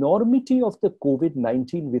the enormity of the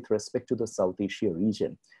COVID-19 with respect to the South Asia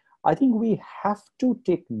region, I think we have to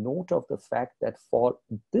take note of the fact that for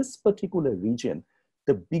this particular region,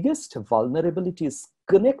 the biggest vulnerability is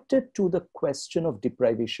connected to the question of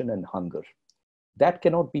deprivation and hunger. That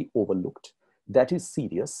cannot be overlooked. That is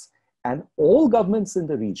serious. And all governments in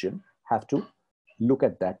the region have to look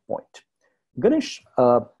at that point. Ganesh,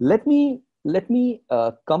 let me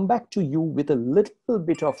come back to you with a little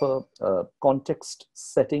bit of a context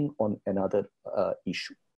setting on another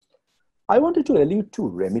issue. I wanted to allude to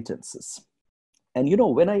remittances. And you know,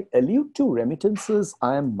 when I allude to remittances,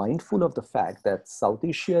 I am mindful of the fact that South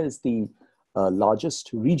Asia is the largest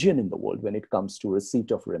region in the world when it comes to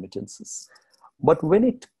receipt of remittances. But when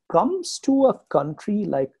it comes to a country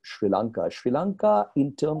like Sri Lanka,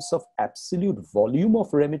 in terms of absolute volume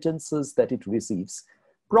of remittances that it receives,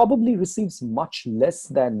 probably receives much less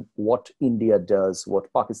than what India does,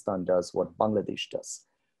 what Pakistan does, what Bangladesh does.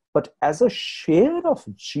 But as a share of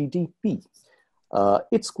GDP,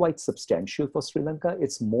 it's quite substantial for Sri Lanka.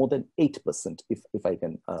 It's more than 8%,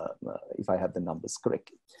 if I have the numbers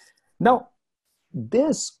correctly. Now,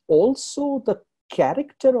 there's also the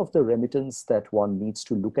character of the remittance that one needs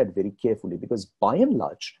to look at very carefully, because by and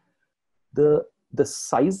large, the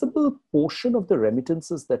sizable portion of the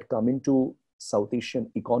remittances that come into South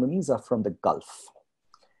Asian economies are from the Gulf.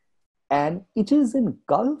 And it is in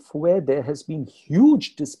Gulf where there has been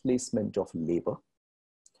huge displacement of labor.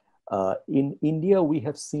 In India, we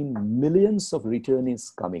have seen millions of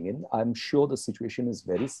returnees coming in. I'm sure the situation is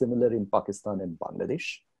very similar in Pakistan and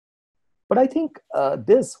Bangladesh. But I think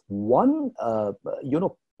there's one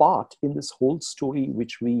part in this whole story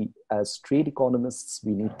which we as trade economists,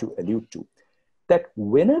 we need to allude to. That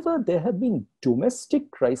whenever there have been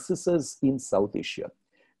domestic crises in South Asia,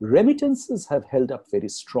 remittances have held up very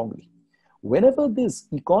strongly. Whenever these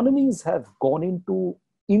economies have gone into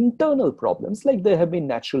internal problems, like there have been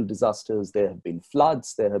natural disasters, there have been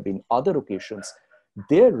floods, there have been other occasions,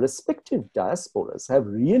 their respective diasporas have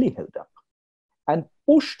really held up and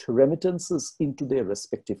pushed remittances into their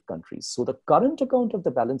respective countries. So the current account of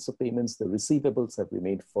the balance of payments, the receivables have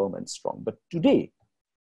remained firm and strong. But today,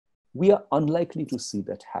 we are unlikely to see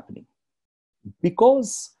that happening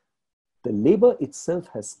because the labor itself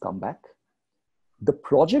has come back. The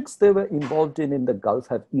projects they were involved in the Gulf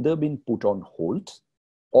have either been put on hold,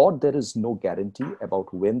 or there is no guarantee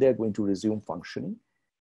about when they're going to resume functioning.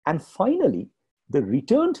 And finally, the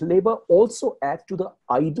returned labor also add to the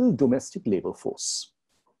idle domestic labor force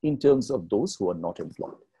in terms of those who are not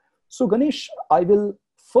employed. So Ganesh, I will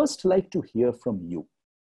first like to hear from you.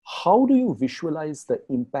 How do you visualize the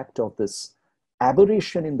impact of this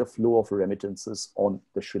aberration in the flow of remittances on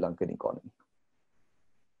the Sri Lankan economy?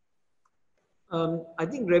 I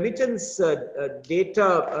think remittance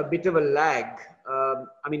data, a bit of a lag.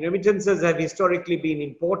 I mean, remittances have historically been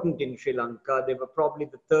important in Sri Lanka. They were probably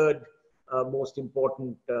the third most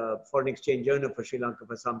important foreign exchange earner for Sri Lanka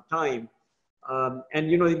for some time. And,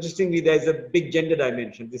 you know, interestingly, there's a big gender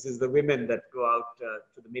dimension. This is the women that go out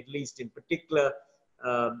to the Middle East in particular,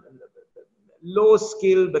 low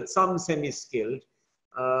skill, but some semi-skilled.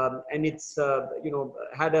 And it's, you know,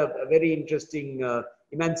 had a very interesting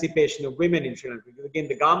emancipation of women in Sri Lanka. Because again,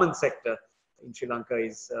 the garment sector in Sri Lanka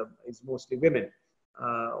is mostly women,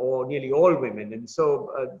 or nearly all women. And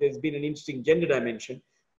so there's been an interesting gender dimension.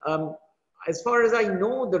 As far as I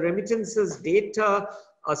know, the remittances data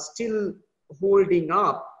are still holding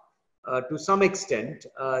up to some extent.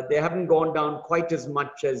 They haven't gone down quite as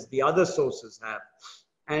much as the other sources have.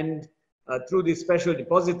 And through the special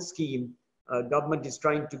deposit scheme, government is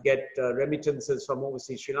trying to get remittances from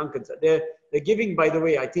overseas Sri Lankans. They're giving, by the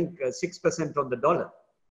way, I think 6% on the dollar,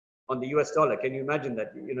 on the US dollar. Can you imagine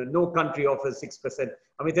that? You know, no country offers 6%.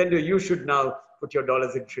 I mean, then you should now put your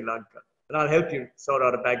dollars in Sri Lanka, and I'll help you sort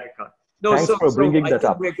out a bank account. No, Thanks for bringing that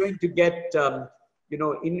up. We're going to get, you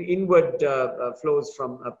know, inward flows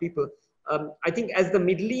from people. I think as the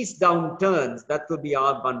Middle East downturns, that will be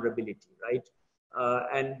our vulnerability, right?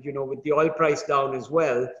 And, you know, with the oil price down as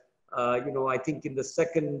well, you know, I think in the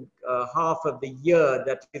second half of the year,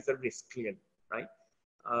 that is a risk clearly, right?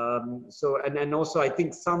 So, and also I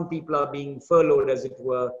think some people are being furloughed, as it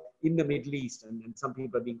were, in the Middle East, and some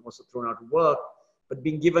people are being also thrown out of work. but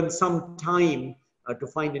being given some time to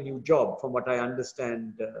find a new job, from what I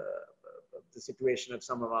understand the situation of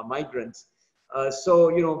some of our migrants. So,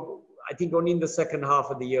 you know, I think only in the second half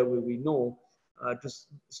of the year will we know.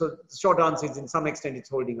 So the short answer is, in some extent it's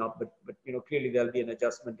holding up, but you know, clearly there'll be an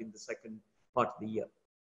adjustment in the second part of the year.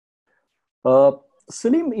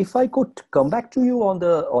 Salim, if I could come back to you on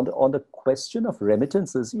the question of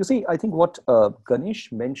remittances. You see, I think what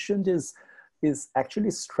Ganesh mentioned is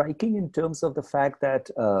actually striking in terms of the fact that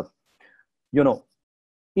you know,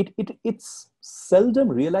 it's seldom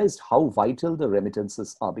realized how vital the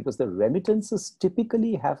remittances are, because the remittances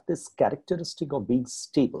typically have this characteristic of being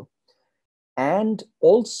stable. And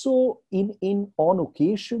also on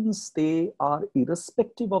occasions, they are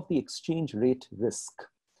irrespective of the exchange rate risk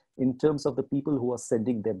in terms of the people who are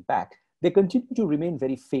sending them back. They continue to remain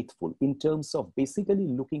very faithful in terms of basically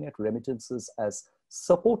looking at remittances as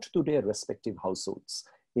support to their respective households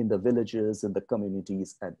in the villages, in the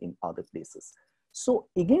communities, and in other places. So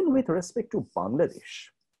again, with respect to Bangladesh,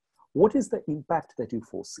 what is the impact that you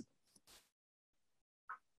foresee?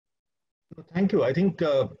 Thank you. I think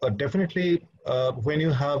definitely when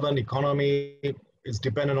you have an economy is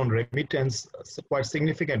dependent on remittance quite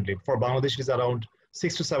significantly. For Bangladesh, it is around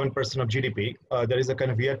 6 to 7% of GDP. There is a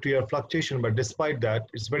kind of year-to-year fluctuation, but despite that,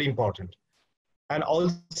 it's very important. And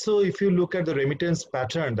also, if you look at the remittance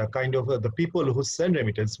pattern, the kind of the people who send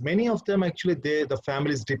remittance, many of them actually, the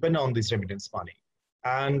families depend on this remittance money.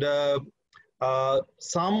 And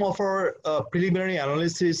some of our preliminary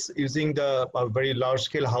analysis using the very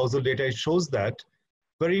large-scale household data, it shows that,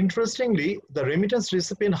 very interestingly, the remittance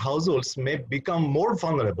recipient households may become more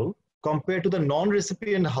vulnerable compared to the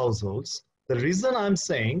non-recipient households. The reason I'm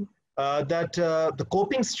saying that the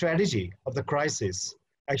coping strategy of the crisis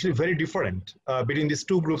actually very different between these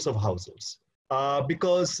two groups of households.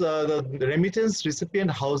 Because the remittance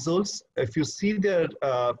recipient households, if you see their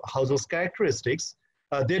households characteristics,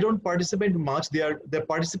 they don't participate much. Their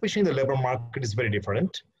participation in the labor market is very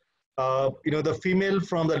different. You know, the female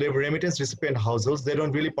from the remittance recipient households, they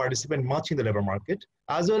don't really participate much in the labor market,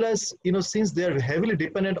 as well as, you know, since they're heavily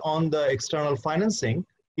dependent on the external financing,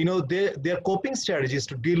 you know, their coping strategies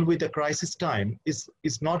to deal with the crisis time is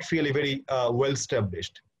not really very well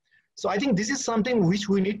established. So I think this is something which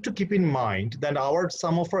we need to keep in mind, that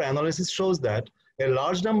some of our analysis shows that a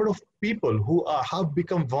large number of people who have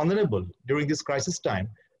become vulnerable during this crisis time,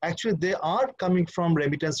 actually they are coming from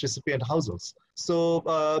remittance recipient households. So,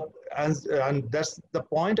 and that's the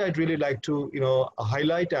point I'd really like to, you know,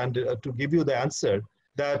 highlight and to give you the answer,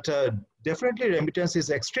 that definitely remittance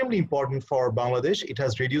is extremely important for Bangladesh. It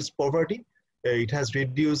has reduced poverty, it has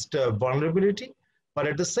reduced vulnerability, but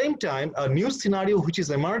at the same time, a new scenario which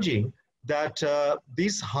is emerging, that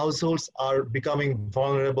these households are becoming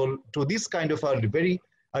vulnerable to this kind of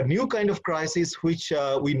a new kind of crisis, which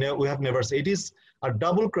we have never seen. It is a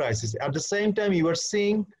double crisis. At the same time, you are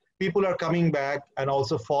seeing people are coming back and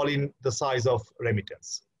also fall in the size of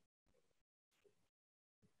remittance.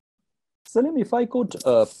 Salim, if I could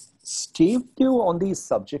stay with you on the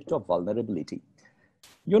subject of vulnerability.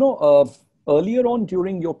 You know, earlier on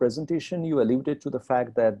during your presentation, you alluded to the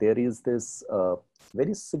fact that there is this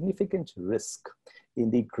very significant risk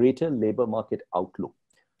in the greater labor market outlook,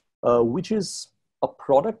 which is a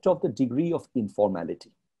product of the degree of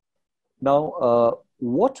informality. Now,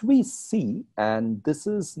 what we see, and this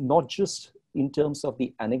is not just in terms of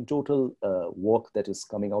the anecdotal work that is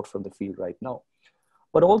coming out from the field right now,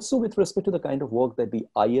 but also with respect to the kind of work that the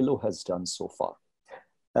ILO has done so far.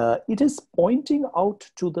 It is pointing out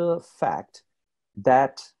to the fact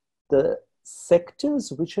that the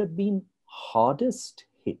sectors which have been hardest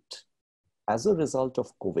hit as a result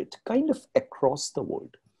of COVID, kind of across the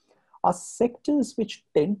world, are sectors which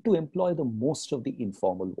tend to employ the most of the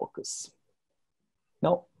informal workers.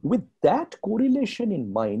 Now, with that correlation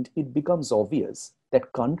in mind, it becomes obvious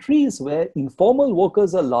that countries where informal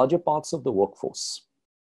workers are larger parts of the workforce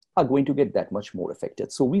are going to get that much more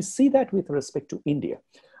affected. So we see that with respect to India.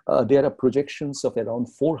 There are projections of around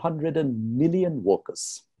 400 million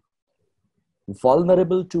workers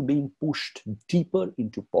vulnerable to being pushed deeper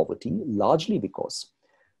into poverty, largely because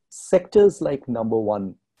sectors like number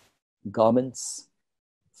one, garments,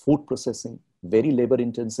 food processing, very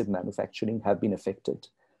labor-intensive manufacturing have been affected.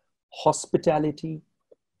 Hospitality,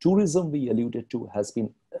 tourism we alluded to has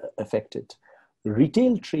been affected.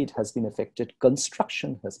 Retail trade has been affected.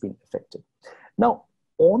 Construction has been affected. Now,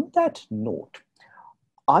 on that note,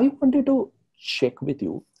 I wanted to check with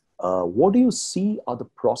you, what do you see are the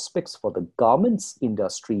prospects for the garments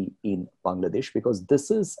industry in Bangladesh? Because this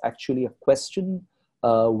is actually a question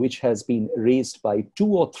which has been raised by 2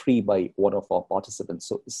 or 3 by one of our participants.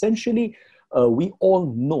 So essentially, We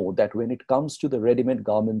all know that when it comes to the ready-made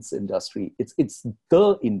garments industry, it's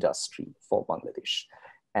the industry for Bangladesh.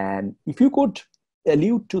 And if you could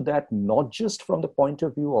allude to that, not just from the point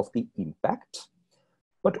of view of the impact,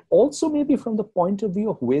 but also maybe from the point of view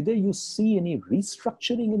of whether you see any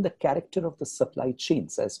restructuring in the character of the supply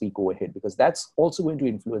chains as we go ahead, because that's also going to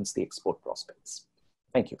influence the export prospects.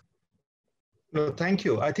 Thank you. No, thank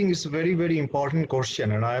you. I think it's a very, very important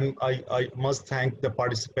question, and I must thank the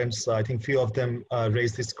participants. I think few of them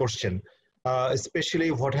raised this question,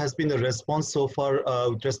 especially what has been the response so far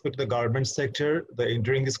with respect to the garment sector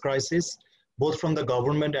during this crisis, both from the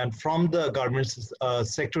government and from the garments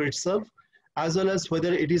sector itself, as well as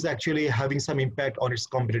whether it is actually having some impact on its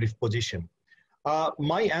competitive position.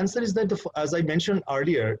 My answer is that, as I mentioned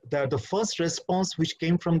earlier, that the first response which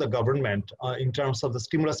came from the government in terms of the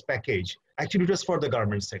stimulus package, actually it was for the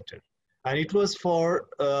garment sector. And it was for,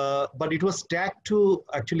 but it was tagged to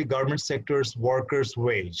actually garment sector's workers'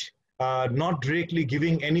 wage, not directly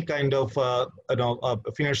giving any kind of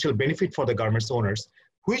financial benefit for the garments owners,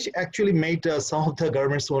 which actually made some of the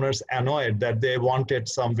garments owners annoyed that they wanted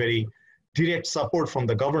some very direct support from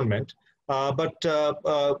the government. But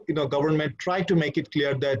government tried to make it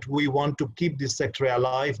clear that we want to keep this sector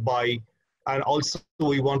alive and also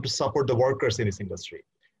we want to support the workers in this industry.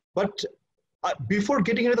 But before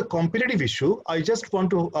getting into the competitive issue, I just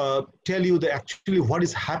want to tell you actually what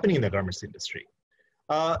is happening in the garments industry.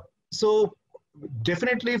 So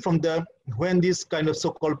definitely when this kind of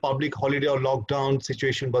so-called public holiday or lockdown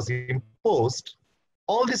situation was imposed,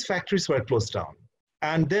 all these factories were closed down.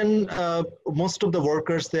 And then most of the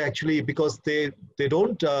workers, they actually, because they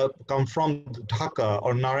don't come from Dhaka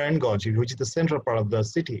or Narayanganj, which is the central part of the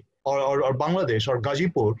city, or Bangladesh or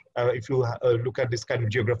Gazipur, if you look at this kind of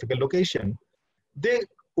geographical location, they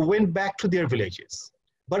went back to their villages.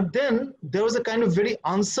 But then there was a kind of very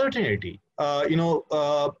uncertainty,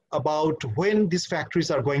 about when these factories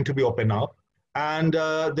are going to be opened up. And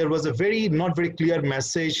there was a not very clear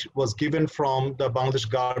message was given from the Bangladesh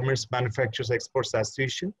Garments Manufacturers Exports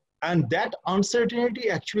Association. And that uncertainty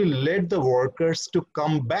actually led the workers to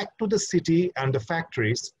come back to the city and the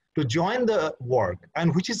factories to join the work.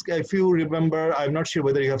 And which is, if you remember, I'm not sure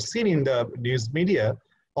whether you have seen in the news media,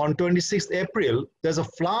 on 26th April, there's a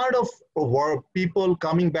flood of people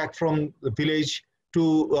coming back from the village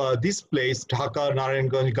to this place, Dhaka,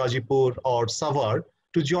 Narayanganj, Gazipur, or Savar,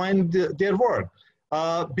 to join their work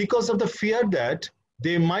because of the fear that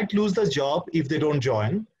they might lose the job if they don't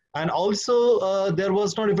join. And also there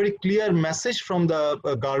was not a very clear message from the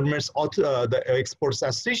garments, the Exports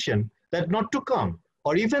Association, that not to come.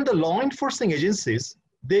 Or even the law enforcing agencies,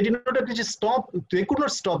 they did not actually they could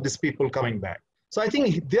not stop these people coming back. So I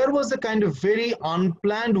think there was a kind of very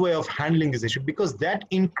unplanned way of handling this issue because that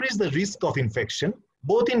increased the risk of infection,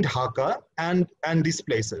 both in Dhaka and these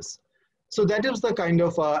places. So that is the kind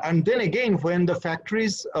of, and then again, when the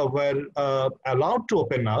factories were allowed to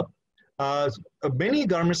open up, many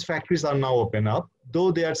garments factories are now open up,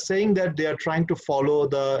 though they are saying that they are trying to follow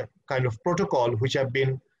the kind of protocol which have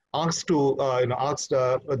been asked to,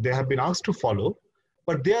 they have been asked to follow,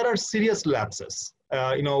 but there are serious lapses.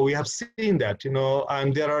 We have seen that,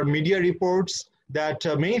 and there are media reports that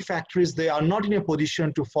many factories, they are not in a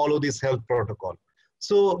position to follow this health protocol.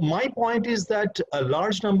 So my point is that a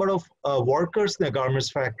large number of workers in the garments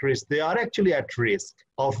factories, they are actually at risk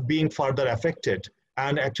of being further affected.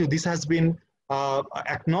 And actually this has been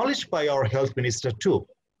acknowledged by our health minister too.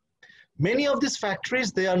 Many of these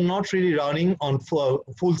factories, they are not really running on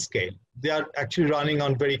full scale. They are actually running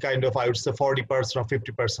on very kind of, I would say 40% or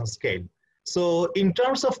 50% scale. So in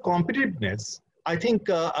terms of competitiveness, I think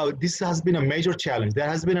this has been a major challenge. There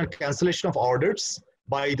has been a cancellation of orders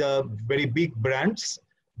by the very big brands,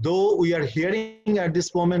 though we are hearing at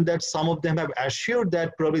this moment that some of them have assured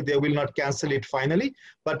that probably they will not cancel it finally.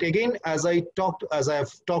 But again, as I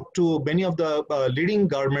have talked to many of the leading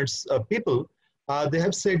garments people, they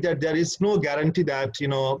have said that there is no guarantee that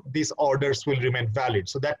these orders will remain valid.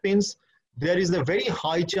 So that means there is a very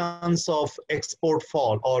high chance of export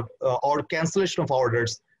fall or cancellation of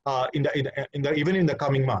orders even in the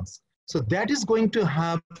coming months. So that is going to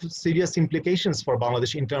have serious implications for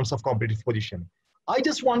Bangladesh in terms of competitive position. I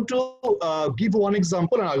just want to give one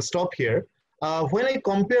example, and I'll stop here. When I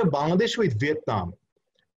compare Bangladesh with Vietnam,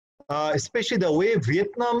 especially the way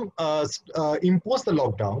Vietnam imposed the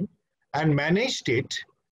lockdown and managed it,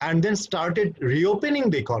 and then started reopening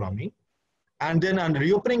the economy, and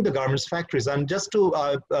reopening the garments factories. And just to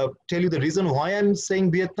tell you the reason why I'm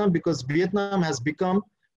saying Vietnam, because Vietnam has become,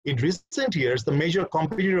 in recent years, the major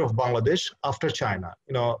competitor of Bangladesh after China,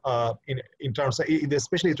 in terms of,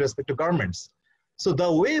 especially with respect to garments. So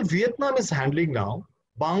the way Vietnam is handling now,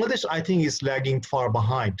 Bangladesh, I think, is lagging far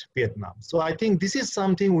behind Vietnam. So I think this is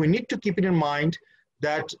something we need to keep it in mind,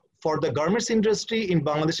 that for the garments industry in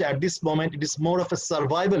Bangladesh at this moment, it is more of a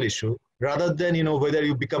survival issue rather than, whether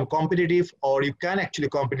you become competitive or you can actually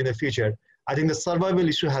compete in the future. I think the survival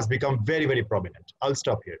issue has become very, very prominent. I'll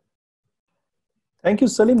stop here. Thank you,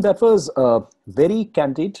 Salim. That was very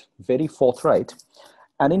candid, very forthright.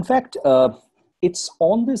 And in fact, it's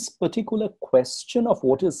on this particular question of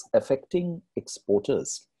what is affecting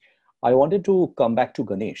exporters. I wanted to come back to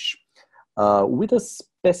Ganesh with a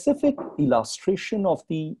specific illustration of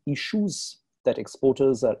the issues that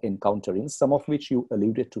exporters are encountering, some of which you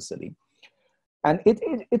alluded to, Salim. And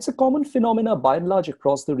it's a common phenomena by and large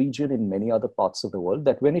across the region in many other parts of the world,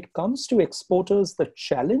 that when it comes to exporters, the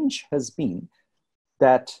challenge has been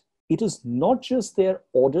that it is not just their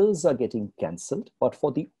orders are getting cancelled, but for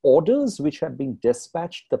the orders which have been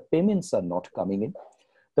dispatched, the payments are not coming in.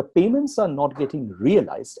 The payments are not getting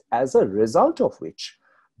realized, as a result of which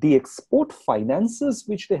the export finances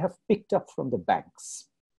which they have picked up from the banks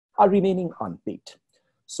are remaining unpaid.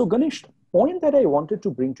 So Ganesh, the point that I wanted to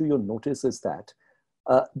bring to your notice is that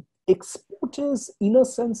exporters, in a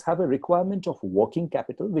sense, have a requirement of working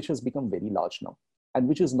capital, which has become very large now and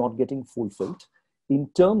which is not getting fulfilled in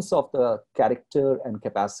terms of the character and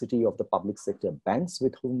capacity of the public sector banks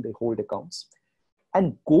with whom they hold accounts.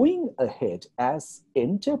 And going ahead, as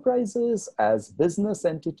enterprises, as business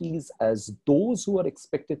entities, as those who are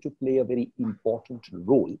expected to play a very important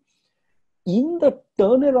role in the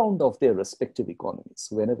turnaround of their respective economies,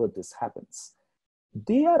 whenever this happens,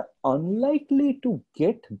 they are unlikely to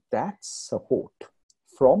get that support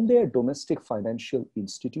from their domestic financial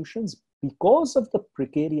institutions because of the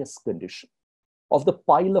precarious condition of the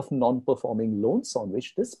pile of non-performing loans on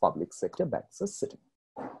which this public sector banks are sitting.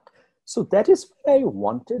 So that is why I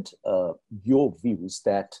wanted your views,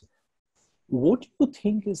 that what do you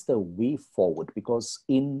think is the way forward? Because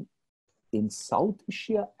in South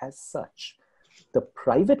Asia as such, the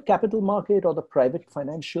private capital market or the private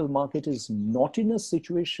financial market is not in a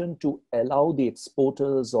situation to allow the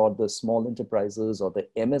exporters or the small enterprises or the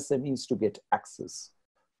MSMEs to get access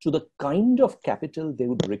to the kind of capital they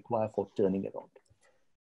would require for turning around.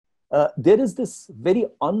 There is this very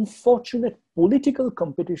unfortunate political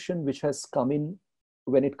competition which has come in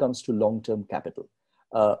when it comes to long-term capital,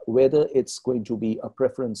 whether it's going to be a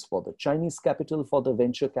preference for the Chinese capital for the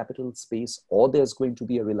venture capital space, or there's going to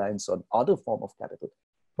be a reliance on other form of capital.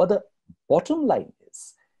 But the bottom line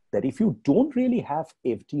is that if you don't really have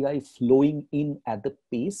FDI flowing in at the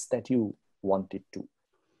pace that you want it to,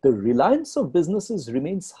 the reliance of businesses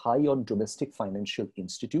remains high on domestic financial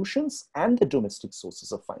institutions and the domestic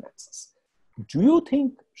sources of finances. Do you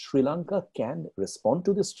think Sri Lanka can respond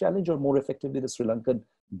to this challenge, or more effectively the Sri Lankan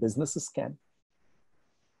businesses can?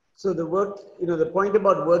 So the point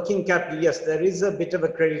about working capital, yes, there is a bit of a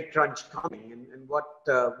credit crunch coming. And what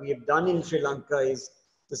we have done in Sri Lanka is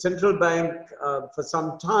the central bank for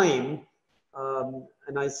some time,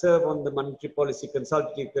 and I serve on the monetary policy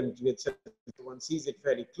consultative committee, etc. One sees it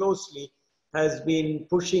very closely, has been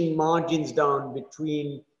pushing margins down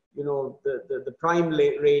between the prime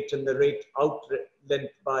rate and the rate outlent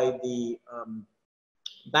by the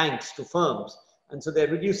banks to firms, and so they're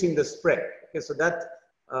reducing the spread. Okay, so that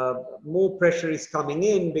more pressure is coming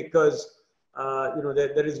in because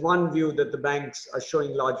there is one view that the banks are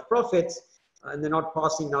showing large profits and they're not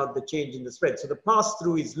passing out the change in the spread. So the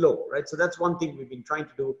pass-through is low, right? So that's one thing we've been trying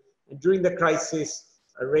to do. And during the crisis,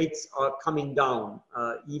 rates are coming down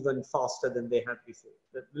even faster than they have before,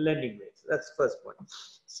 the lending rates. That's the first point.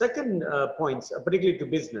 Second point, particularly to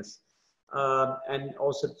business and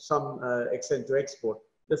also to some extent to export.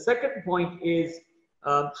 The second point is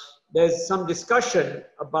there's some discussion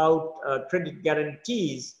about credit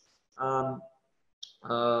guarantees to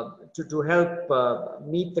help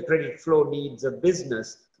meet the credit flow needs of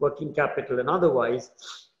business, working capital and otherwise,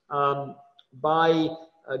 by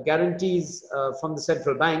guarantees from the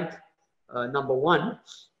central bank, number one,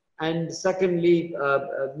 and secondly,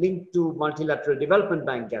 linked to multilateral development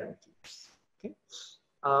bank guarantees. Okay?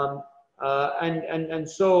 And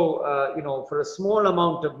so, for a small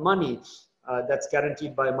amount of money that's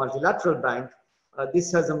guaranteed by a multilateral bank,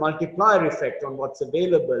 this has a multiplier effect on what's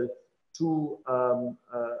available to a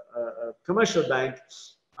commercial bank,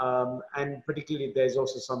 and particularly there's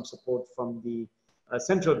also some support from the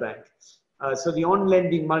central bank. So the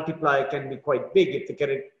on-lending multiplier can be quite big if the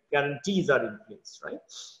guarantees are in place, right?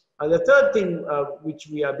 The third thing which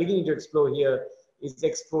we are beginning to explore here is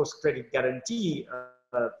ex-post credit guarantee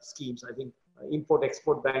schemes. I think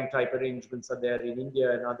import-export bank type arrangements are there in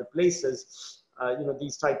India and other places.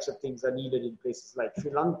 these types of things are needed in places like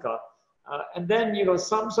Sri Lanka. And then,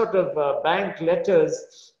 some sort of bank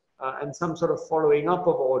letters and some sort of following up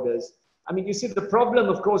of orders. I mean, you see, the problem,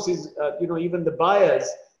 of course, is, even the buyers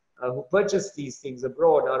who purchase these things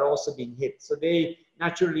abroad are also being hit. So they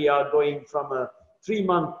naturally are going from a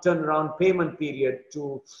 3-month turnaround payment period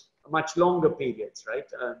to much longer periods, right?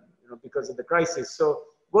 Because of the crisis. So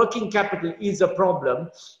working capital is a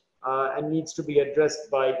problem and needs to be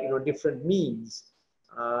addressed by, different means.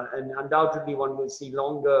 And undoubtedly one will see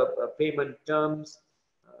longer payment terms,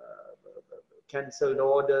 cancelled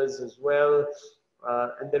orders as well.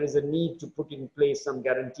 And there is a need to put in place some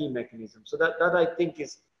guarantee mechanism. So that I think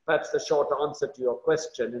is perhaps the short answer to your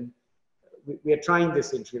question. And we are trying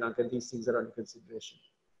this in Sri Lanka. These things are under consideration.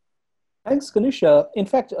 Thanks, Ganesh. In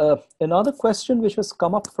fact, another question which has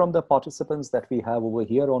come up from the participants that we have over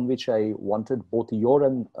here, on which I wanted both your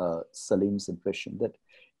and Salim's impression, that,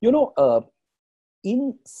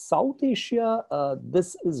 in South Asia,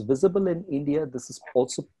 this is visible in India. This is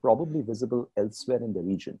also probably visible elsewhere in the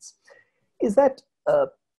regions. Is that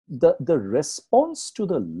the response to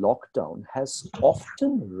the lockdown has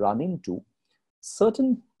often run into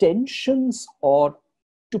certain tensions, or,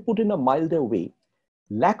 to put in a milder way,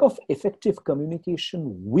 lack of effective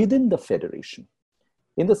communication within the federation,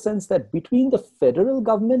 in the sense that between the federal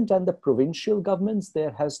government and the provincial governments,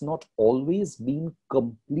 there has not always been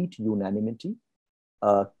complete unanimity,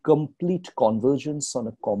 complete convergence on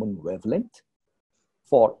a common wavelength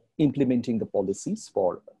for implementing the policies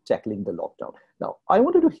for tackling the lockdown. Now, I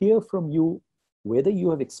wanted to hear from you whether you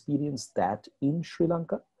have experienced that in Sri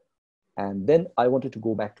Lanka, and then I wanted to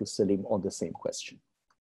go back to Salim on the same question.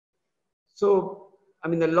 So, I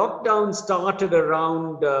mean, the lockdown started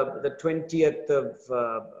around the 20th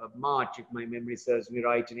of March, if my memory serves me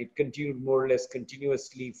right, and it continued more or less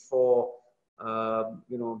continuously for,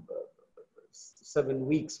 7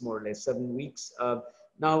 weeks, more or less, 7 weeks.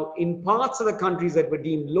 Now, in parts of the countries that were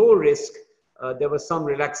deemed low risk, there was some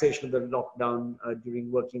relaxation of the lockdown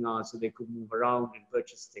during working hours, so they could move around and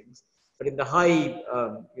purchase things. But in the high,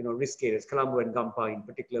 risk areas, Colombo and Gampa in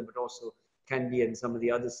particular, but also Kandy and some of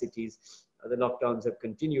the other cities, the lockdowns have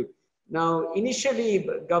continued. Now, initially,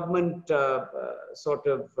 government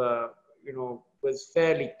was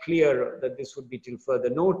fairly clear that this would be till further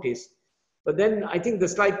notice. But then I think the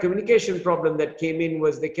slight communication problem that came in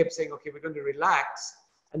was they kept saying, okay, we're going to relax,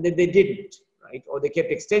 and then they didn't, right? Or they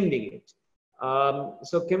kept extending it.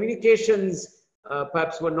 So communications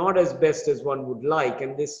perhaps were not as best as one would like.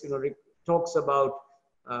 And this, talks about,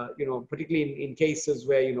 particularly in cases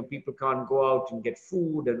where, people can't go out and get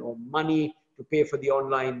food or money to pay for the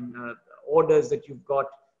online orders that you've got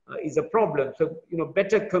is a problem. So,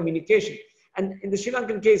 better communication. And in the Sri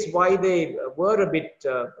Lankan case, why they were a bit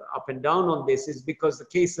up and down on this is because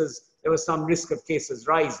there was some risk of cases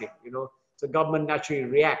rising, so government naturally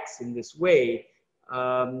reacts in this way.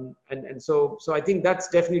 So I think that's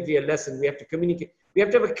definitely a lesson. We have to communicate. We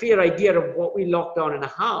have to have a clear idea of what we lock down and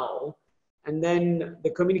how. And then the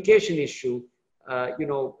communication issue,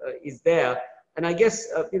 is there. And I guess,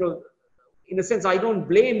 in a sense, I don't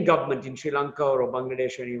blame government in Sri Lanka or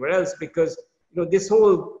Bangladesh or anywhere else, because, this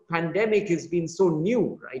whole pandemic has been so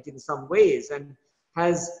new, right, in some ways, and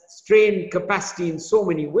has strained capacity in so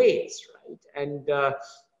many ways, right? And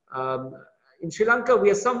in Sri Lanka, we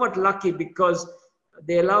are somewhat lucky because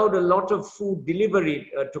they allowed a lot of food delivery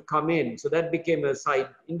to come in. So that became a side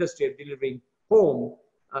industry of delivering home.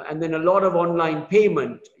 And then a lot of online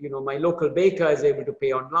payment, my local baker is able to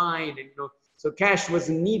pay online, and, so cash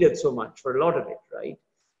wasn't needed so much for a lot of it, right?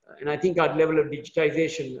 And I think our level of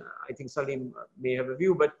digitization, I think Salim may have a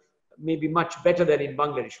view, but maybe much better than in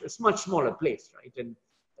Bangladesh. It's a much smaller place, right? And,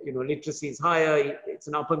 literacy is higher. It's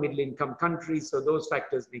an upper middle income country. So those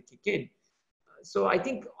factors may kick in. So I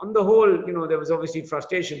think on the whole, there was obviously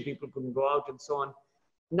frustration. People couldn't go out and so on.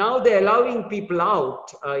 Now they're allowing people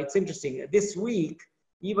out. It's interesting. This week,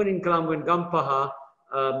 even in Colombo and Gampaha,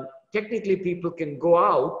 technically people can go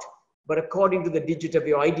out, but according to the digit of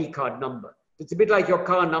your ID card number. It's a bit like your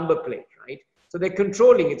car number plate, right? So they're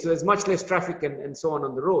controlling it. So there's much less traffic and so on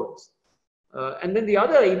the roads. And then the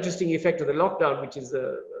other interesting effect of the lockdown, which is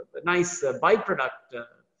a nice byproduct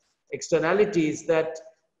externality, is that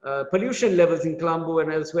pollution levels in Colombo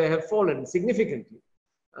and elsewhere have fallen significantly.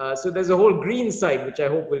 So there's a whole green side, which I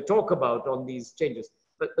hope we'll talk about on these changes.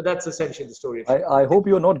 But that's essentially the story. I hope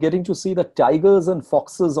you're not getting to see the tigers and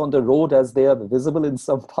foxes on the road as they are visible in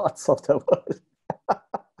some parts of the world.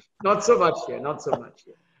 Not so much here, not so much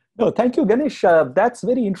here. No, thank you, Ganesh. That's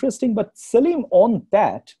very interesting. But Salim, on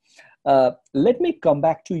that, let me come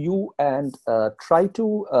back to you and try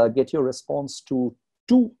to get your response to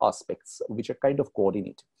two aspects which are kind of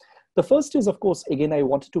coordinated. The first is, of course, again, I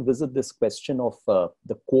wanted to visit this question of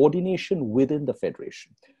the coordination within the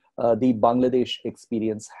federation. The Bangladesh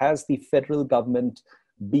experience, has the federal government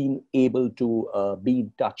been able to be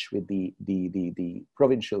in touch with the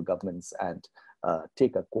provincial governments and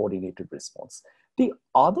take a coordinated response? The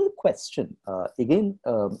other question, again,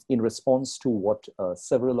 in response to what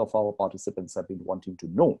several of our participants have been wanting to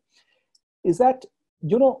know, is that,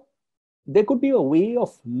 you know, there could be a way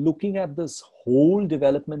of looking at this whole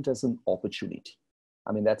development as an opportunity.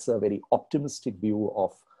 I mean, that's a very optimistic view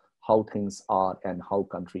of how things are and how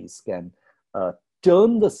countries can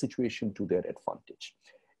turn the situation to their advantage.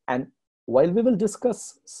 And while we will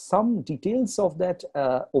discuss some details of that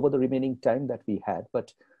over the remaining time that we had,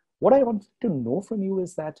 but what I wanted to know from you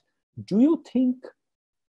is that, do you think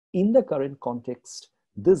in the current context,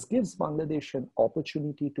 this gives Bangladesh an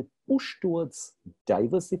opportunity to push towards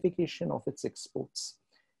diversification of its exports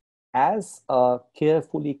as a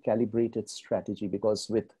carefully calibrated strategy? Because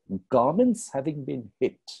with garments having been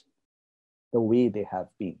hit the way they have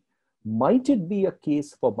been, might it be a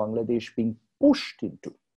case for Bangladesh being pushed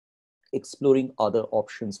into exploring other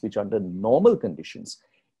options which under normal conditions,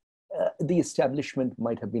 the establishment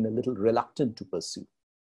might have been a little reluctant to pursue?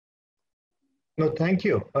 No, thank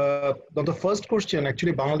you. On the first question,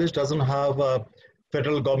 actually, Bangladesh doesn't have a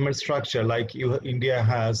federal government structure like India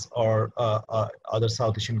has, or other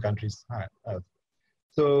South Asian countries have.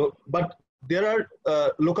 So, but there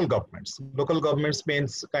are local governments. Local governments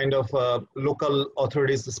means kind of local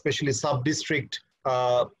authorities, especially sub-district.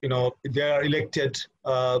 You know, they are elected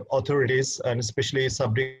authorities, and especially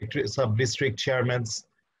sub-district chairmen,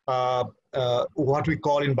 what we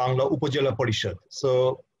call in Bangla Upajila Parishad.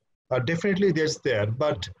 So definitely there's there.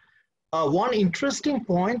 But one interesting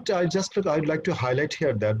point I'd like to highlight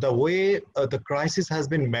here, that the way the crisis has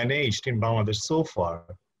been managed in Bangladesh so far,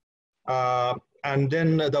 and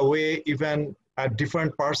then the way even at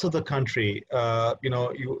different parts of the country, you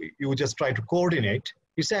know, you just try to coordinate,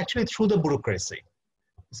 it's actually through the bureaucracy.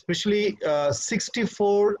 Especially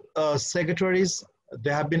 64 secretaries,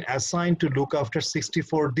 they have been assigned to look after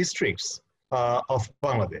 64 districts of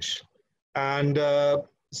Bangladesh. And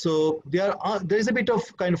so there is a bit of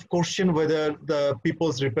kind of question whether the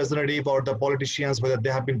people's representative or the politicians, whether they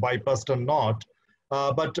have been bypassed or not.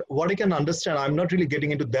 But what I can understand, I'm not really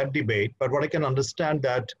getting into that debate, but what I can understand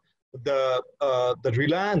that the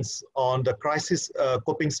reliance on the crisis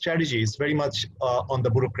coping strategy is very much on the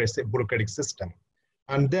bureaucratic system.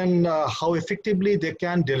 And then how effectively they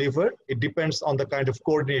can deliver, it depends on the kind of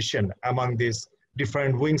coordination among these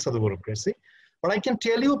different wings of the bureaucracy. But I can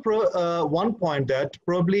tell you one point, that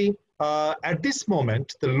probably at this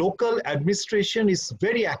moment, the local administration is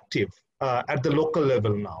very active at the local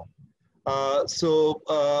level now.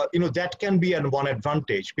 You know, that can be one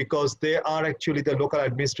advantage, because they are actually, the local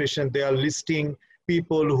administration, they are listing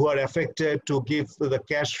people who are affected to give the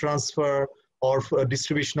cash transfer or for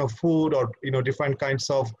distribution of food, or, you know, different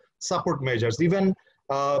kinds of support measures. Even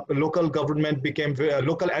local government became,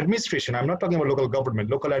 local administration, I'm not talking about local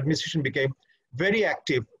government, local administration became very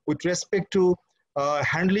active with respect to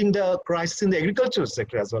handling the crisis in the agricultural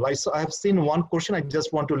sector as well. I have seen one question, I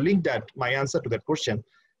just want to link that, my answer to that question,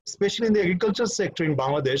 especially in the agricultural sector in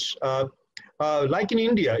Bangladesh. Like in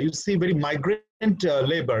India, you see very migrant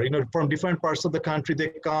labor, you know, from different parts of the country, they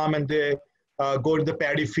come and they go to the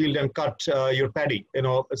paddy field and cut your paddy, you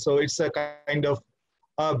know. So it's a kind of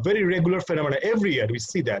very regular phenomenon. Every year we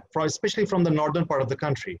see that, especially from the northern part of the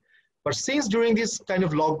country. But since during this kind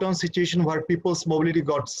of lockdown situation where people's mobility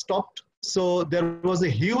got stopped, so there was a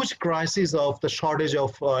huge crisis of the shortage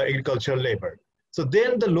of agricultural labor. So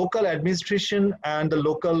then the local administration and the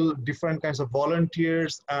local different kinds of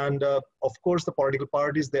volunteers and of course the political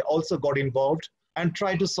parties, they also got involved and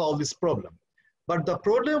tried to solve this problem. But the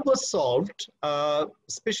problem was solved,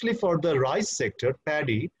 especially for the rice sector,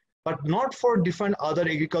 paddy, but not for different other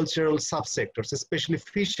agricultural subsectors, especially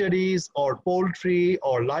fisheries or poultry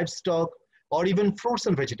or livestock or even fruits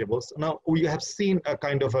and vegetables. Now we have seen a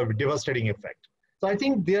kind of a devastating effect. So I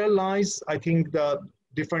think there lies, I think, the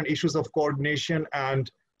different issues of coordination,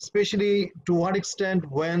 and especially to what extent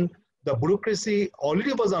when the bureaucracy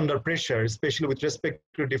already was under pressure, especially with respect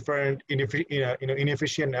to different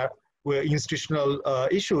inefficient institutional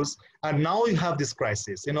issues, and now you have this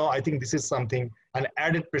crisis. You know, I think this is something, an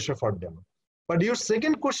added pressure for them. But your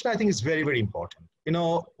second question, I think, is very, very important. You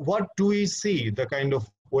know, what do we see the kind of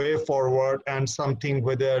way forward, and something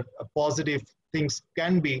whether positive things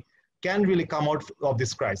can really come out of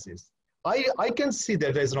this crisis? I can see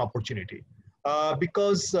that there's an opportunity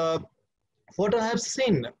because what I have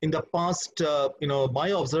seen in the past,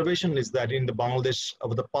 my observation is that in the Bangladesh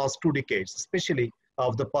over the past 2 decades, especially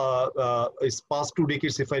of the past 2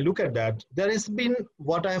 decades, if I look at that, there has been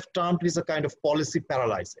what I have termed is a kind of policy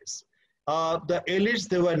paralysis. The elites,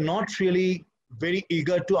 they were not really very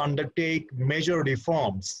eager to undertake major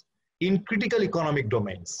reforms in critical economic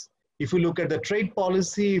domains. If you look at the trade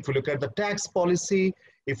policy, if you look at the tax policy,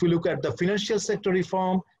 if you look at the financial sector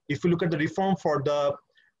reform, if you look at the reform for the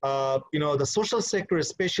the social sector,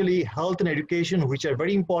 especially health and education, which are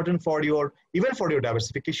very important for your, even for your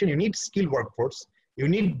diversification, you need skilled workforce, you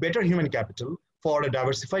need better human capital for a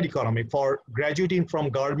diversified economy, for graduating from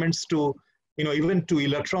garments to, even to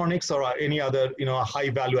electronics or any other, high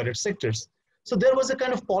value added sectors. So there was a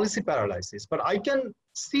kind of policy paralysis, but I can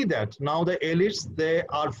see that now the elites, they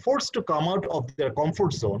are forced to come out of their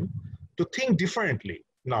comfort zone to think differently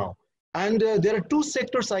now. And there are 2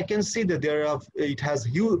 sectors I can see that they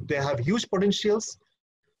have huge potentials.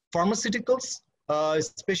 Pharmaceuticals,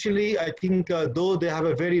 especially, I think, though they have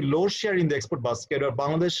a very low share in the export basket,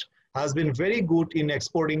 Bangladesh has been very good in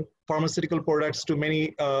exporting pharmaceutical products to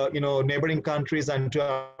many, neighboring countries and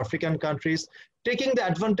to African countries, taking the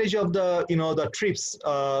advantage of the, the trips,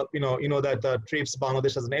 that the trips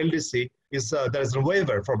Bangladesh as an LDC is, there is a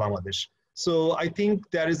waiver for Bangladesh. So I think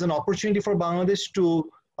there is an opportunity for Bangladesh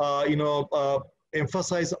to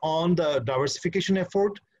emphasize on the diversification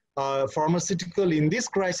effort. Pharmaceutical in this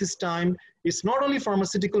crisis time, it's not only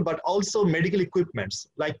pharmaceutical, but also medical equipments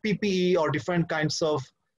like PPE or different kinds of,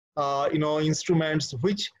 instruments,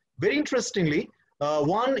 which very interestingly,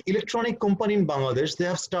 one electronic company in Bangladesh, they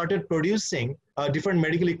have started producing different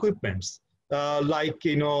medical equipments, like,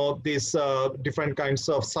 these different kinds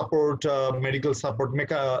of support, medical support,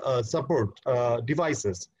 support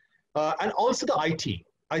devices, and also the IT.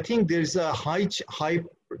 I think there's a high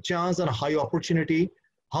chance and a high opportunity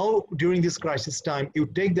how during this crisis time you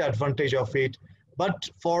take the advantage of it. But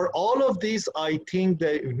for all of these, I think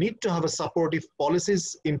that you need to have a supportive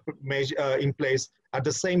policies in place. At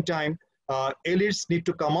the same time, elites need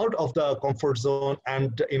to come out of the comfort zone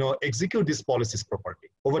and execute these policies properly.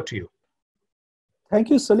 Over to you. Thank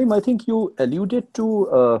you, Salim. I think you alluded to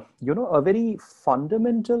a very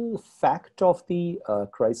fundamental fact of the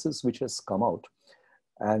crisis which has come out.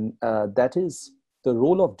 And that is the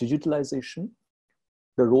role of digitalization,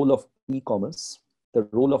 the role of e-commerce, the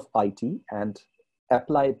role of IT, and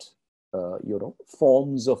applied,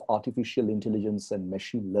 forms of artificial intelligence and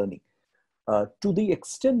machine learning, to the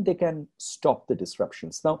extent they can stop the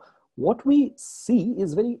disruptions. Now, what we see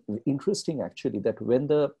is very interesting, actually, that when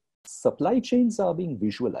the supply chains are being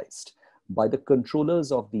visualized by the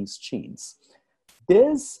controllers of these chains,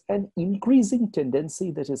 there's an increasing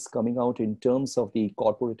tendency that is coming out in terms of the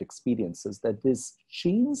corporate experiences that these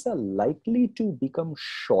chains are likely to become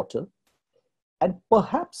shorter and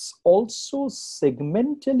perhaps also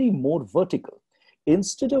segmentally more vertical.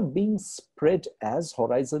 Instead of being spread as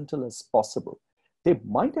horizontal as possible, they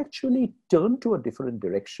might actually turn to a different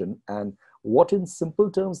direction. And what in simple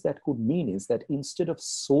terms that could mean is that instead of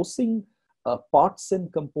sourcing parts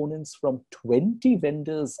and components from 20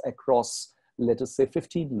 vendors across, let us say,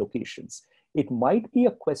 15 locations, it might be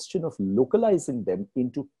a question of localizing them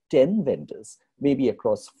into 10 vendors, maybe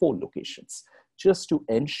across 4 locations, just to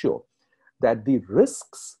ensure that the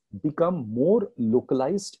risks become more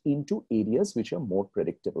localized into areas which are more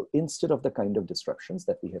predictable instead of the kind of disruptions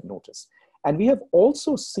that we have noticed. And we have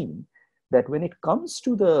also seen that when it comes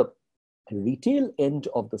to the retail end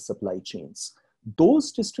of the supply chains,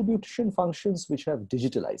 those distribution functions which have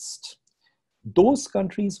digitalized, those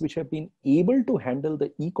countries which have been able to handle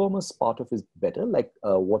the e-commerce part of it better, like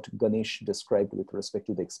what Ganesh described with respect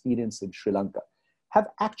to the experience in Sri Lanka, have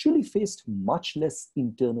actually faced much less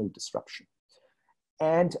internal disruption.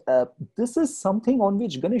 And this is something on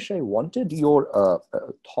which, Ganesh, I wanted your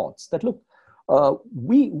thoughts. That look,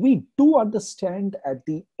 we do understand at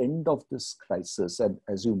the end of this crisis, and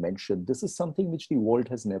as you mentioned, this is something which the world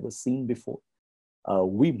has never seen before.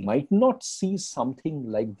 We might not see something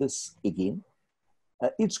like this again.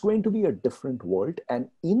 It's going to be a different world. And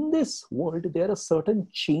in this world, there are certain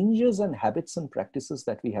changes and habits and practices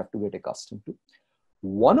that we have to get accustomed to.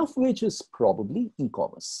 One of which is probably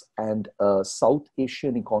e-commerce. And South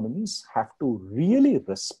Asian economies have to really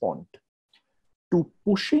respond to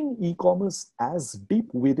pushing e-commerce as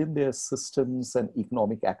deep within their systems and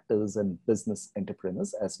economic actors and business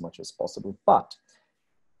entrepreneurs as much as possible. But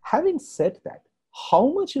having said that, how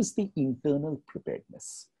much is the internal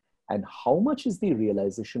preparedness? And how much is the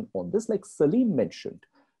realization on this? Like Salim mentioned,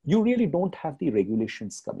 you really don't have the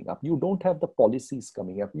regulations coming up. You don't have the policies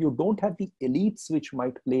coming up. You don't have the elites which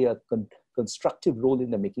might play a constructive role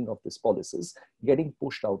in the making of these policies, getting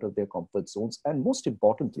pushed out of their comfort zones. And most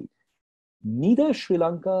importantly, neither Sri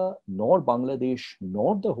Lanka nor Bangladesh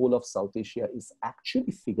nor the whole of South Asia is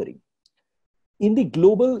actually figuring in the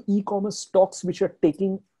global e-commerce talks which are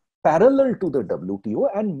taking parallel to the WTO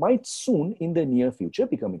and might soon in the near future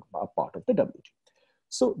becoming a part of the WTO.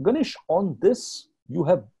 So Ganesh, on this, you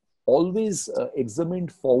have always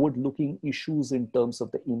examined forward-looking issues in terms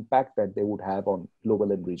of the impact that they would have on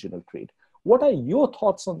global and regional trade. What are your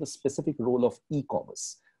thoughts on the specific role of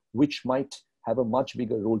e-commerce, which might have a much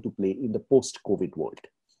bigger role to play in the post-COVID world?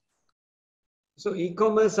 So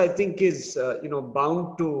e-commerce, I think, is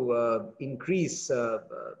bound to increase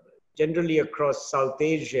generally across South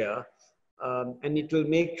Asia, and it will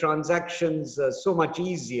make transactions so much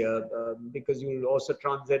easier because you will also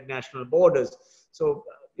transit national borders. So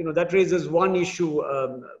that raises one issue,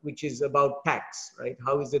 which is about tax, right?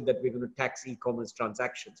 How is it that we're going to tax e-commerce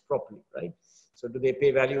transactions properly, right? So do they pay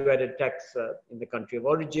value-added tax in the country of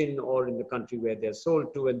origin or in the country where they're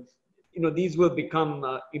sold to? And these will become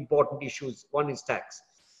important issues. One is tax.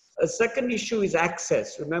 A second issue is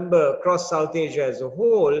access. Remember, across South Asia as a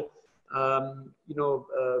whole,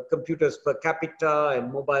 computers per capita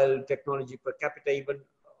and mobile technology per capita even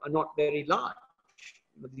are not very large.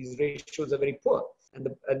 These ratios are very poor, and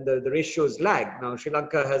the ratios lag. Now, Sri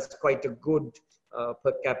Lanka has quite a good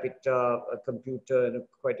per capita computer and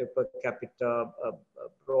quite a per capita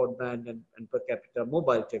broadband and per capita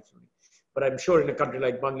mobile technology. But I'm sure in a country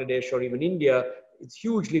like Bangladesh or even India, it's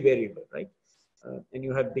hugely variable, right? And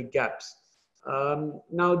you have big gaps.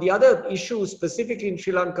 Now, the other issue specifically in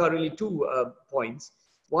Sri Lanka are really 2 points.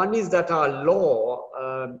 One is that our law,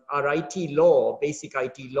 our IT law, basic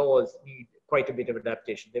IT laws need quite a bit of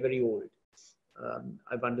adaptation. They're very old,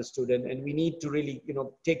 I've understood. And we need to really,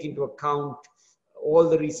 take into account all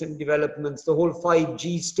the recent developments. The whole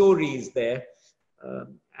 5G story is there.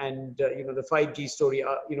 The 5G story,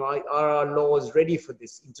 are our laws ready for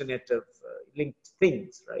this Internet of linked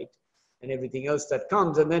things, right? And everything else that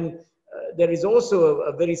comes. And then there is also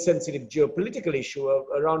a very sensitive geopolitical issue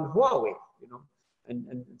around Huawei,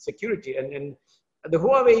 and security. And the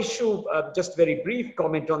Huawei issue, just very brief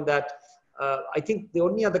comment on that. I think the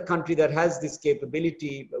only other country that has this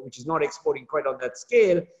capability, which is not exporting quite on that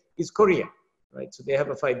scale, is Korea, right? So they have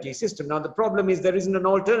a 5G system. Now, the problem is there isn't an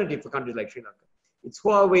alternative for countries like Sri Lanka. It's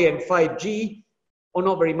Huawei and 5G or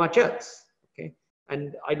not very much else, okay?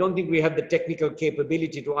 And I don't think we have the technical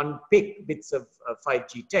capability to unpick bits of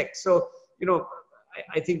 5G tech. So,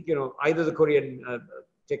 I think, either the Korean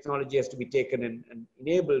technology has to be taken and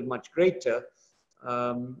enabled much greater.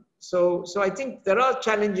 So I think there are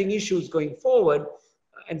challenging issues going forward.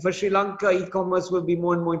 And for Sri Lanka, e-commerce will be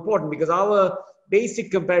more and more important because our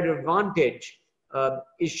basic competitive advantage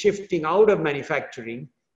is shifting out of manufacturing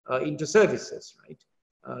into services, right?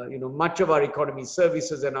 Much of our economy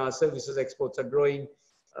services and our services exports are growing.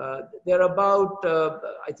 They're about,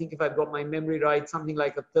 I think if I've got my memory right, something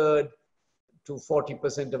like 1/3 to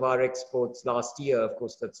 40% of our exports last year, of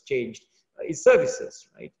course that's changed, is services,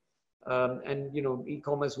 right? And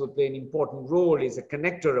e-commerce will play an important role as a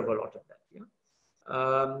connector of a lot of that.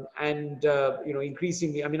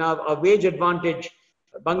 Increasingly, I mean, our wage advantage,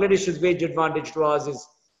 Bangladesh's wage advantage to us is,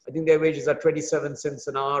 I think their wages are 27 cents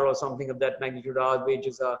an hour or something of that magnitude. Our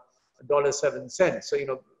wages are $1.07. So,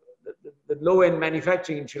 the low-end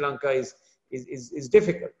manufacturing in Sri Lanka is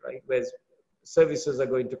difficult, right? Whereas services are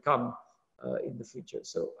going to come in the future.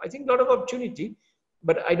 So I think a lot of opportunity,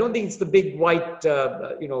 but I don't think it's the big white,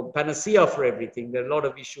 panacea for everything. There are a lot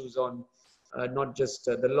of issues on not just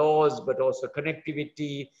the laws, but also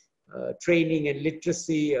connectivity, training and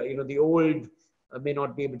literacy. The old may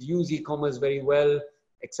not be able to use e-commerce very well,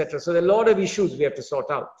 etc. So there are a lot of issues we have to sort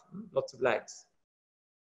out, lots of lags.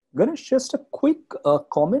 Ganesh, just a quick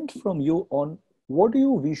comment from you on what do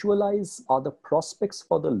you visualize are the prospects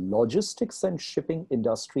for the logistics and shipping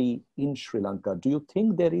industry in Sri Lanka? Do you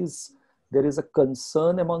think there is a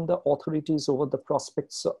concern among the authorities over the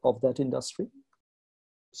prospects of that industry?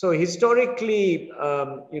 So historically,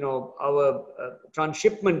 our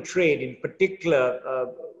transshipment trade in particular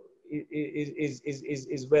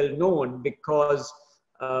is well known because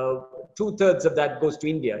 2/3 of that goes to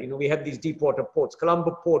India. We have these deep water ports.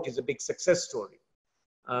 Colombo Port is a big success story,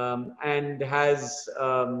 and has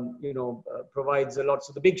provides a lot.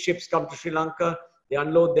 So the big ships come to Sri Lanka, they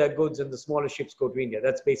unload their goods, and the smaller ships go to India.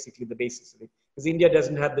 That's basically the basis of it, because India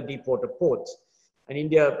doesn't have the deep water ports, and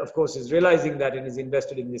India, of course, is realizing that and is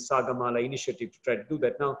invested in this Sagamala initiative to try to do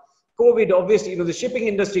that. Now, COVID, obviously, the shipping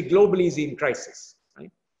industry globally is in crisis,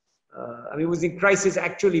 right? It was in crisis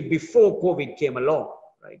actually before COVID came along.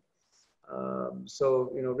 Right?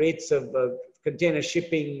 So, rates of container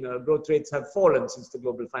shipping growth rates have fallen since the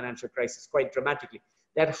global financial crisis quite dramatically.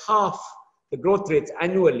 That half the growth rates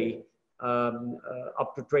annually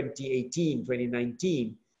up to 2018,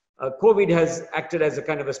 2019. COVID has acted as a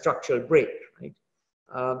kind of a structural break, right?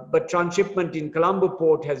 But transshipment in Colombo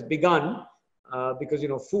port has begun because,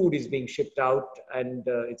 food is being shipped out and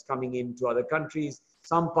it's coming into other countries.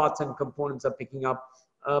 Some parts and components are picking up.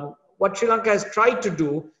 What Sri Lanka has tried to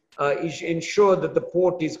do is ensure that the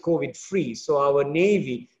port is COVID-free. So our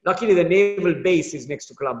Navy, luckily the naval base is next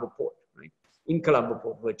to Colombo port, right? In Colombo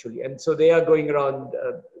port virtually. And so they are going around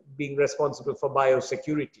being responsible for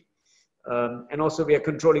biosecurity. And also we are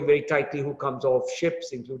controlling very tightly who comes off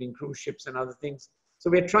ships, including cruise ships and other things. So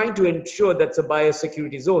we're trying to ensure that's a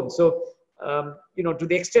biosecurity zone. So, to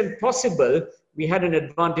the extent possible, we had an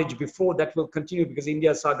advantage before that will continue because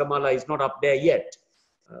India's Sagamala is not up there yet.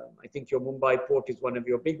 I think your Mumbai port is one of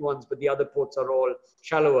your big ones, but the other ports are all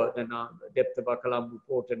shallower than the depth of our Colombo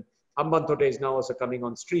port. And Hambantota is now also coming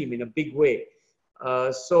on stream in a big way.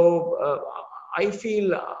 I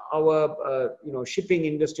feel our shipping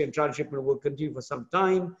industry and transshipment will continue for some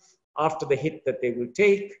time after the hit that they will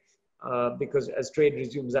take, because as trade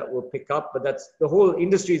resumes, that will pick up. But that's the whole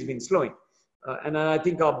industry has been slowing, and I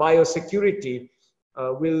think our biosecurity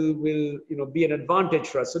will be an advantage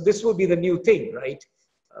for us. So this will be the new thing, right?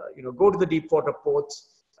 Go to the deep water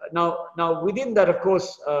ports. Now within that, of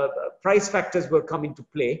course, price factors will come into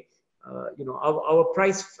play. Our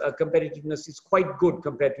price competitiveness is quite good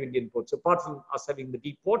compared to Indian ports. So apart from us having the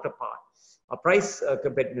deep water part, our price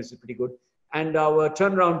competitiveness is pretty good. And our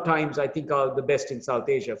turnaround times, I think, are the best in South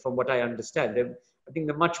Asia, from what I understand. I think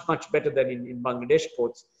they're much, much better than in Bangladesh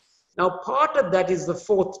ports. Now, part of that is the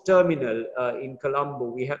fourth terminal in Colombo.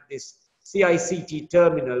 We have this CICT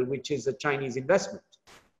terminal, which is a Chinese investment,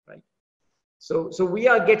 right? So we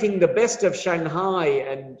are getting the best of Shanghai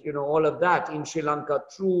and all of that in Sri Lanka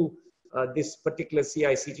through this particular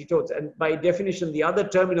CICT toads. And by definition, the other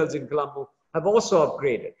terminals in Colombo have also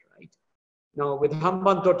upgraded, right? Now, with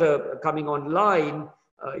Hambantota coming online,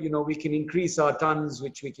 we can increase our tons,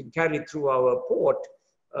 which we can carry through our port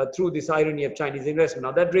through this irony of Chinese investment.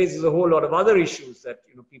 Now, that raises a whole lot of other issues that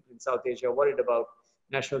people in South Asia are worried about,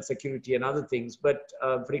 national security and other things, but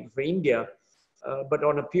for India. But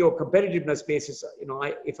on a pure competitiveness basis,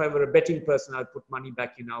 if I were a betting person, I'd put money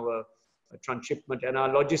back in our transshipment, and our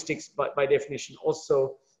logistics, by definition,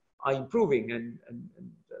 also are improving, and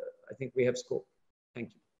I think we have scope. Thank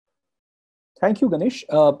you. Thank you, Ganesh.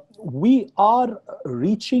 We are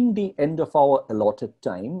reaching the end of our allotted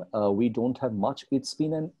time. We don't have much. It's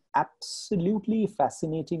been an absolutely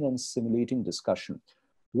fascinating and stimulating discussion.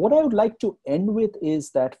 What I would like to end with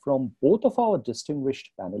is that from both of our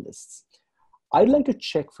distinguished panelists, I'd like to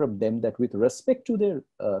check from them that with respect to their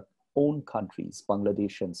own countries,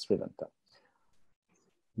 Bangladesh and Sri Lanka,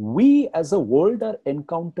 we as a world are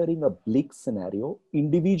encountering a bleak scenario.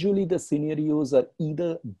 Individually, the scenarios are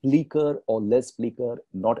either bleaker or less bleaker.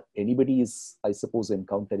 Not anybody is, I suppose,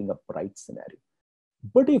 encountering a bright scenario.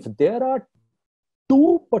 But if there are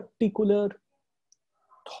two particular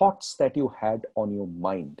thoughts that you had on your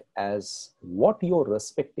mind as what your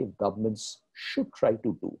respective governments should try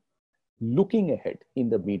to do, looking ahead in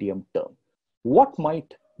the medium term, what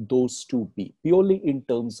might those two be, purely in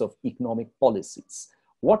terms of economic policies?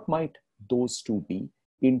 What might those two be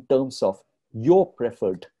in terms of your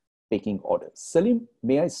preferred pecking order? Salim,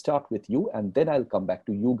 may I start with you, and then I'll come back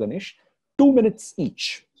to you, Ganesh. 2 minutes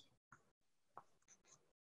each.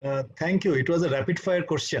 Thank you. It was a rapid fire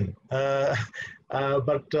question.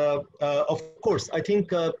 But of course, I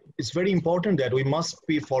think it's very important that we must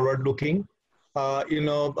be forward looking.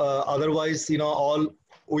 Otherwise, all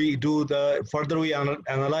we do, the further we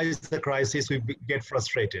analyze the crisis, we get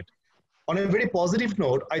frustrated. On a very positive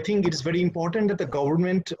note, I think it is very important that the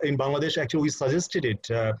government in Bangladesh, actually we suggested it,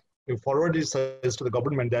 we forwarded it to the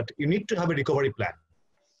government that you need to have a recovery plan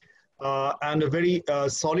and a very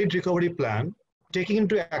solid recovery plan, taking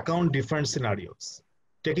into account different scenarios,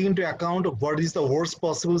 taking into account what is the worst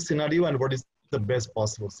possible scenario and what is the best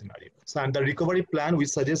possible scenario. So, and the recovery plan we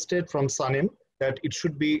suggested from SANEM that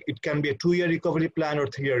it can be a 2-year recovery plan or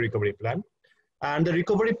 3-year recovery plan. And the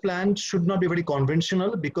recovery plan should not be very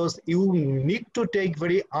conventional because you need to take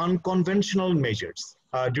very unconventional measures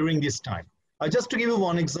during this time. Just to give you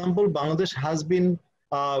one example, Bangladesh has been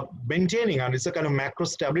maintaining, and it's a kind of macro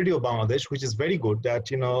stability of Bangladesh, which is very good, that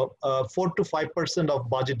 4 to 5% of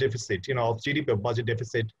budget deficit, of GDP of budget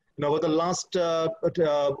deficit, over the last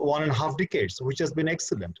 1.5 decades, which has been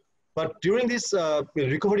excellent. But during this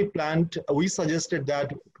recovery plan, we suggested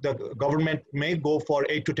that the government may go for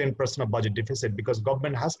 8 to 10% of budget deficit because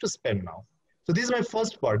government has to spend now. So this is my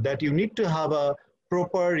first part, that you need to have a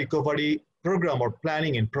proper recovery program or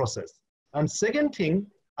planning in process. And second thing,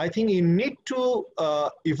 I think you need to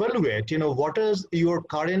evaluate, what is your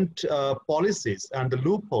current policies and the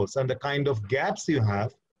loopholes and the kind of gaps you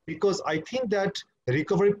have, because I think that the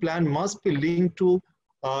recovery plan must be linked to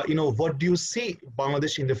what do you see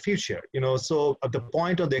Bangladesh in the future? So at the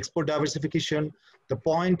point of the export diversification, the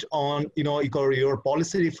point on, your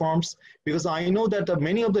policy reforms, because I know that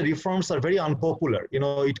many of the reforms are very unpopular.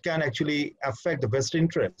 It can actually affect the best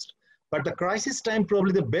interest. But the crisis time,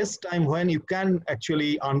 probably the best time when you can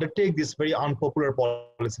actually undertake these very unpopular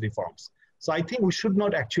policy reforms. So I think we should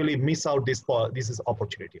not actually miss out this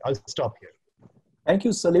opportunity. I'll stop here. Thank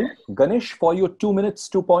you, Salim. Ganesh, for your 2 minutes,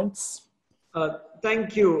 2 points.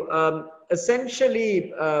 Thank you.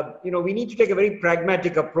 Essentially, we need to take a very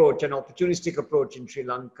pragmatic approach, an opportunistic approach in Sri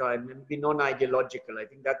Lanka, and be non-ideological. I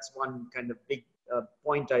think that's one kind of big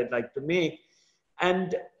point I'd like to make.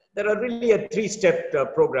 And there are really a three-step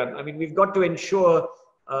program. I mean, we've got to ensure,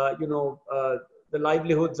 the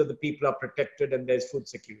livelihoods of the people are protected and there's food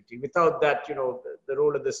security. Without that, the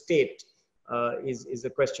role of the state is a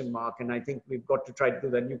question mark. And I think we've got to try to do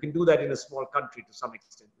that. And you can do that in a small country to some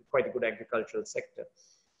extent, with quite a good agricultural sector.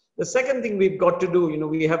 The second thing we've got to do,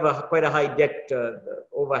 we have quite a high debt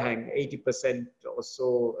overhang, 80% or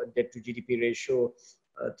so debt to GDP ratio,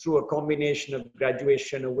 through a combination of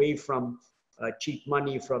graduation away from cheap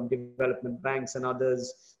money from development banks and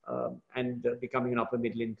others, and becoming an upper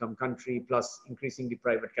middle income country, plus increasingly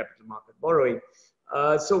private capital market borrowing.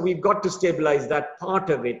 So we've got to stabilize that part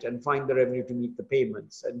of it and find the revenue to meet the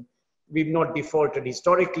payments. And we've not defaulted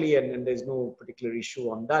historically, and there's no particular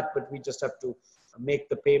issue on that, but we just have to make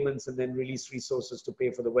the payments and then release resources to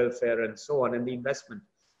pay for the welfare and so on, and the investment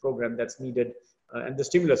program that's needed, and the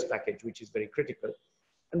stimulus package, which is very critical.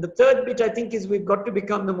 And the third bit, I think, is we've got to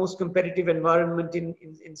become the most competitive environment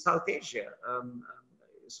in South Asia.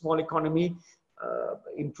 Small economy,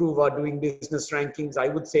 improve our doing business rankings, I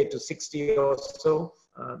would say to 60 or so,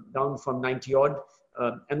 down from 90 odd.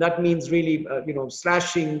 And that means really,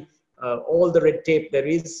 slashing all the red tape there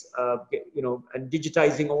is, and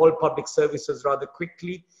digitizing all public services rather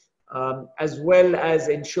quickly, as well as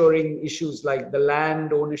ensuring issues like the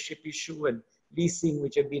land ownership issue and leasing,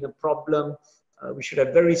 which have been a problem. We should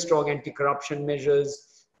have very strong anti-corruption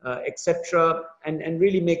measures, etc., and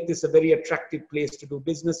really make this a very attractive place to do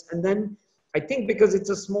business. And then I think because it's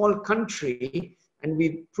a small country and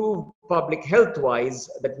we've proved public health-wise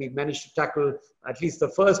that we've managed to tackle at least the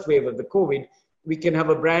first wave of the COVID, we can have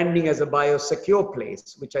a branding as a biosecure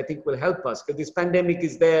place, which I think will help us, because this pandemic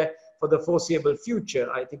is there for the foreseeable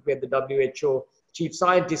future. I think we had the WHO chief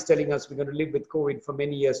scientist telling us we're going to live with COVID for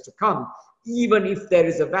many years to come, even if there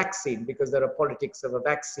is a vaccine, because there are politics of a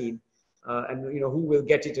vaccine, and who will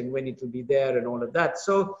get it and when it will be there and all of that.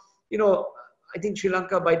 So, I think Sri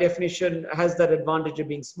Lanka by definition has that advantage of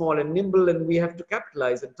being small and nimble, and we have to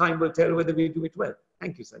capitalize, and time will tell whether we do it well.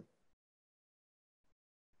 Thank you, Salim.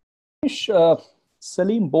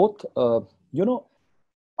 Salim, both,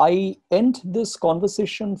 I end this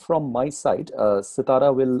conversation from my side.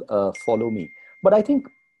 Sitara will follow me. But I think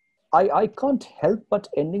I can't help but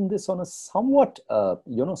ending this on a somewhat,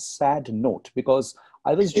 sad note, because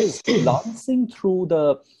I was just glancing through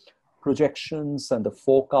the projections and the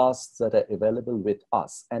forecasts that are available with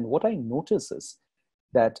us. And what I notice is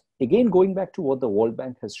that, again, going back to what the World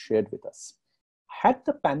Bank has shared with us, had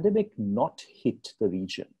the pandemic not hit the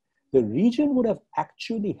region would have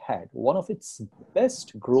actually had one of its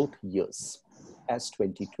best growth years as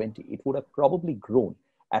 2020. It would have probably grown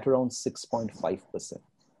at around 6.5%.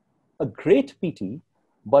 A great pity,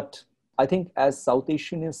 but I think as South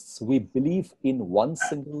Asianists, we believe in one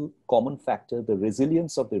single common factor, the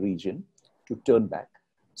resilience of the region to turn back.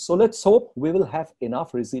 So let's hope we will have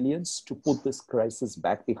enough resilience to put this crisis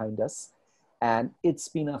back behind us. And it's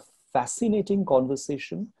been a fascinating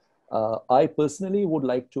conversation. I personally would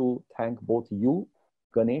like to thank both you,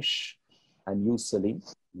 Ganesh, and you, Salim.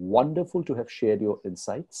 Wonderful to have shared your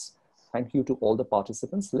insights. Thank you to all the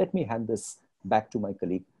participants. Let me hand this back to my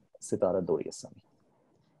colleague, Sitara Doriasamy.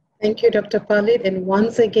 Thank you, Dr. Palit. And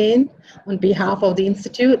once again, on behalf of the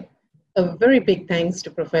Institute, a very big thanks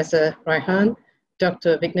to Professor Raihan,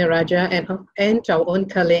 Dr. Vigna Raja, and our own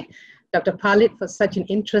colleague, Dr. Palit, for such an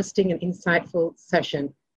interesting and insightful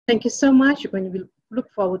session. Thank you so much. We will look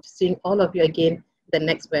forward to seeing all of you again in the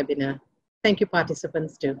next webinar. Thank you,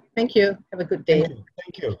 participants, too. Thank you. Have a good day.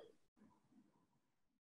 Thank you.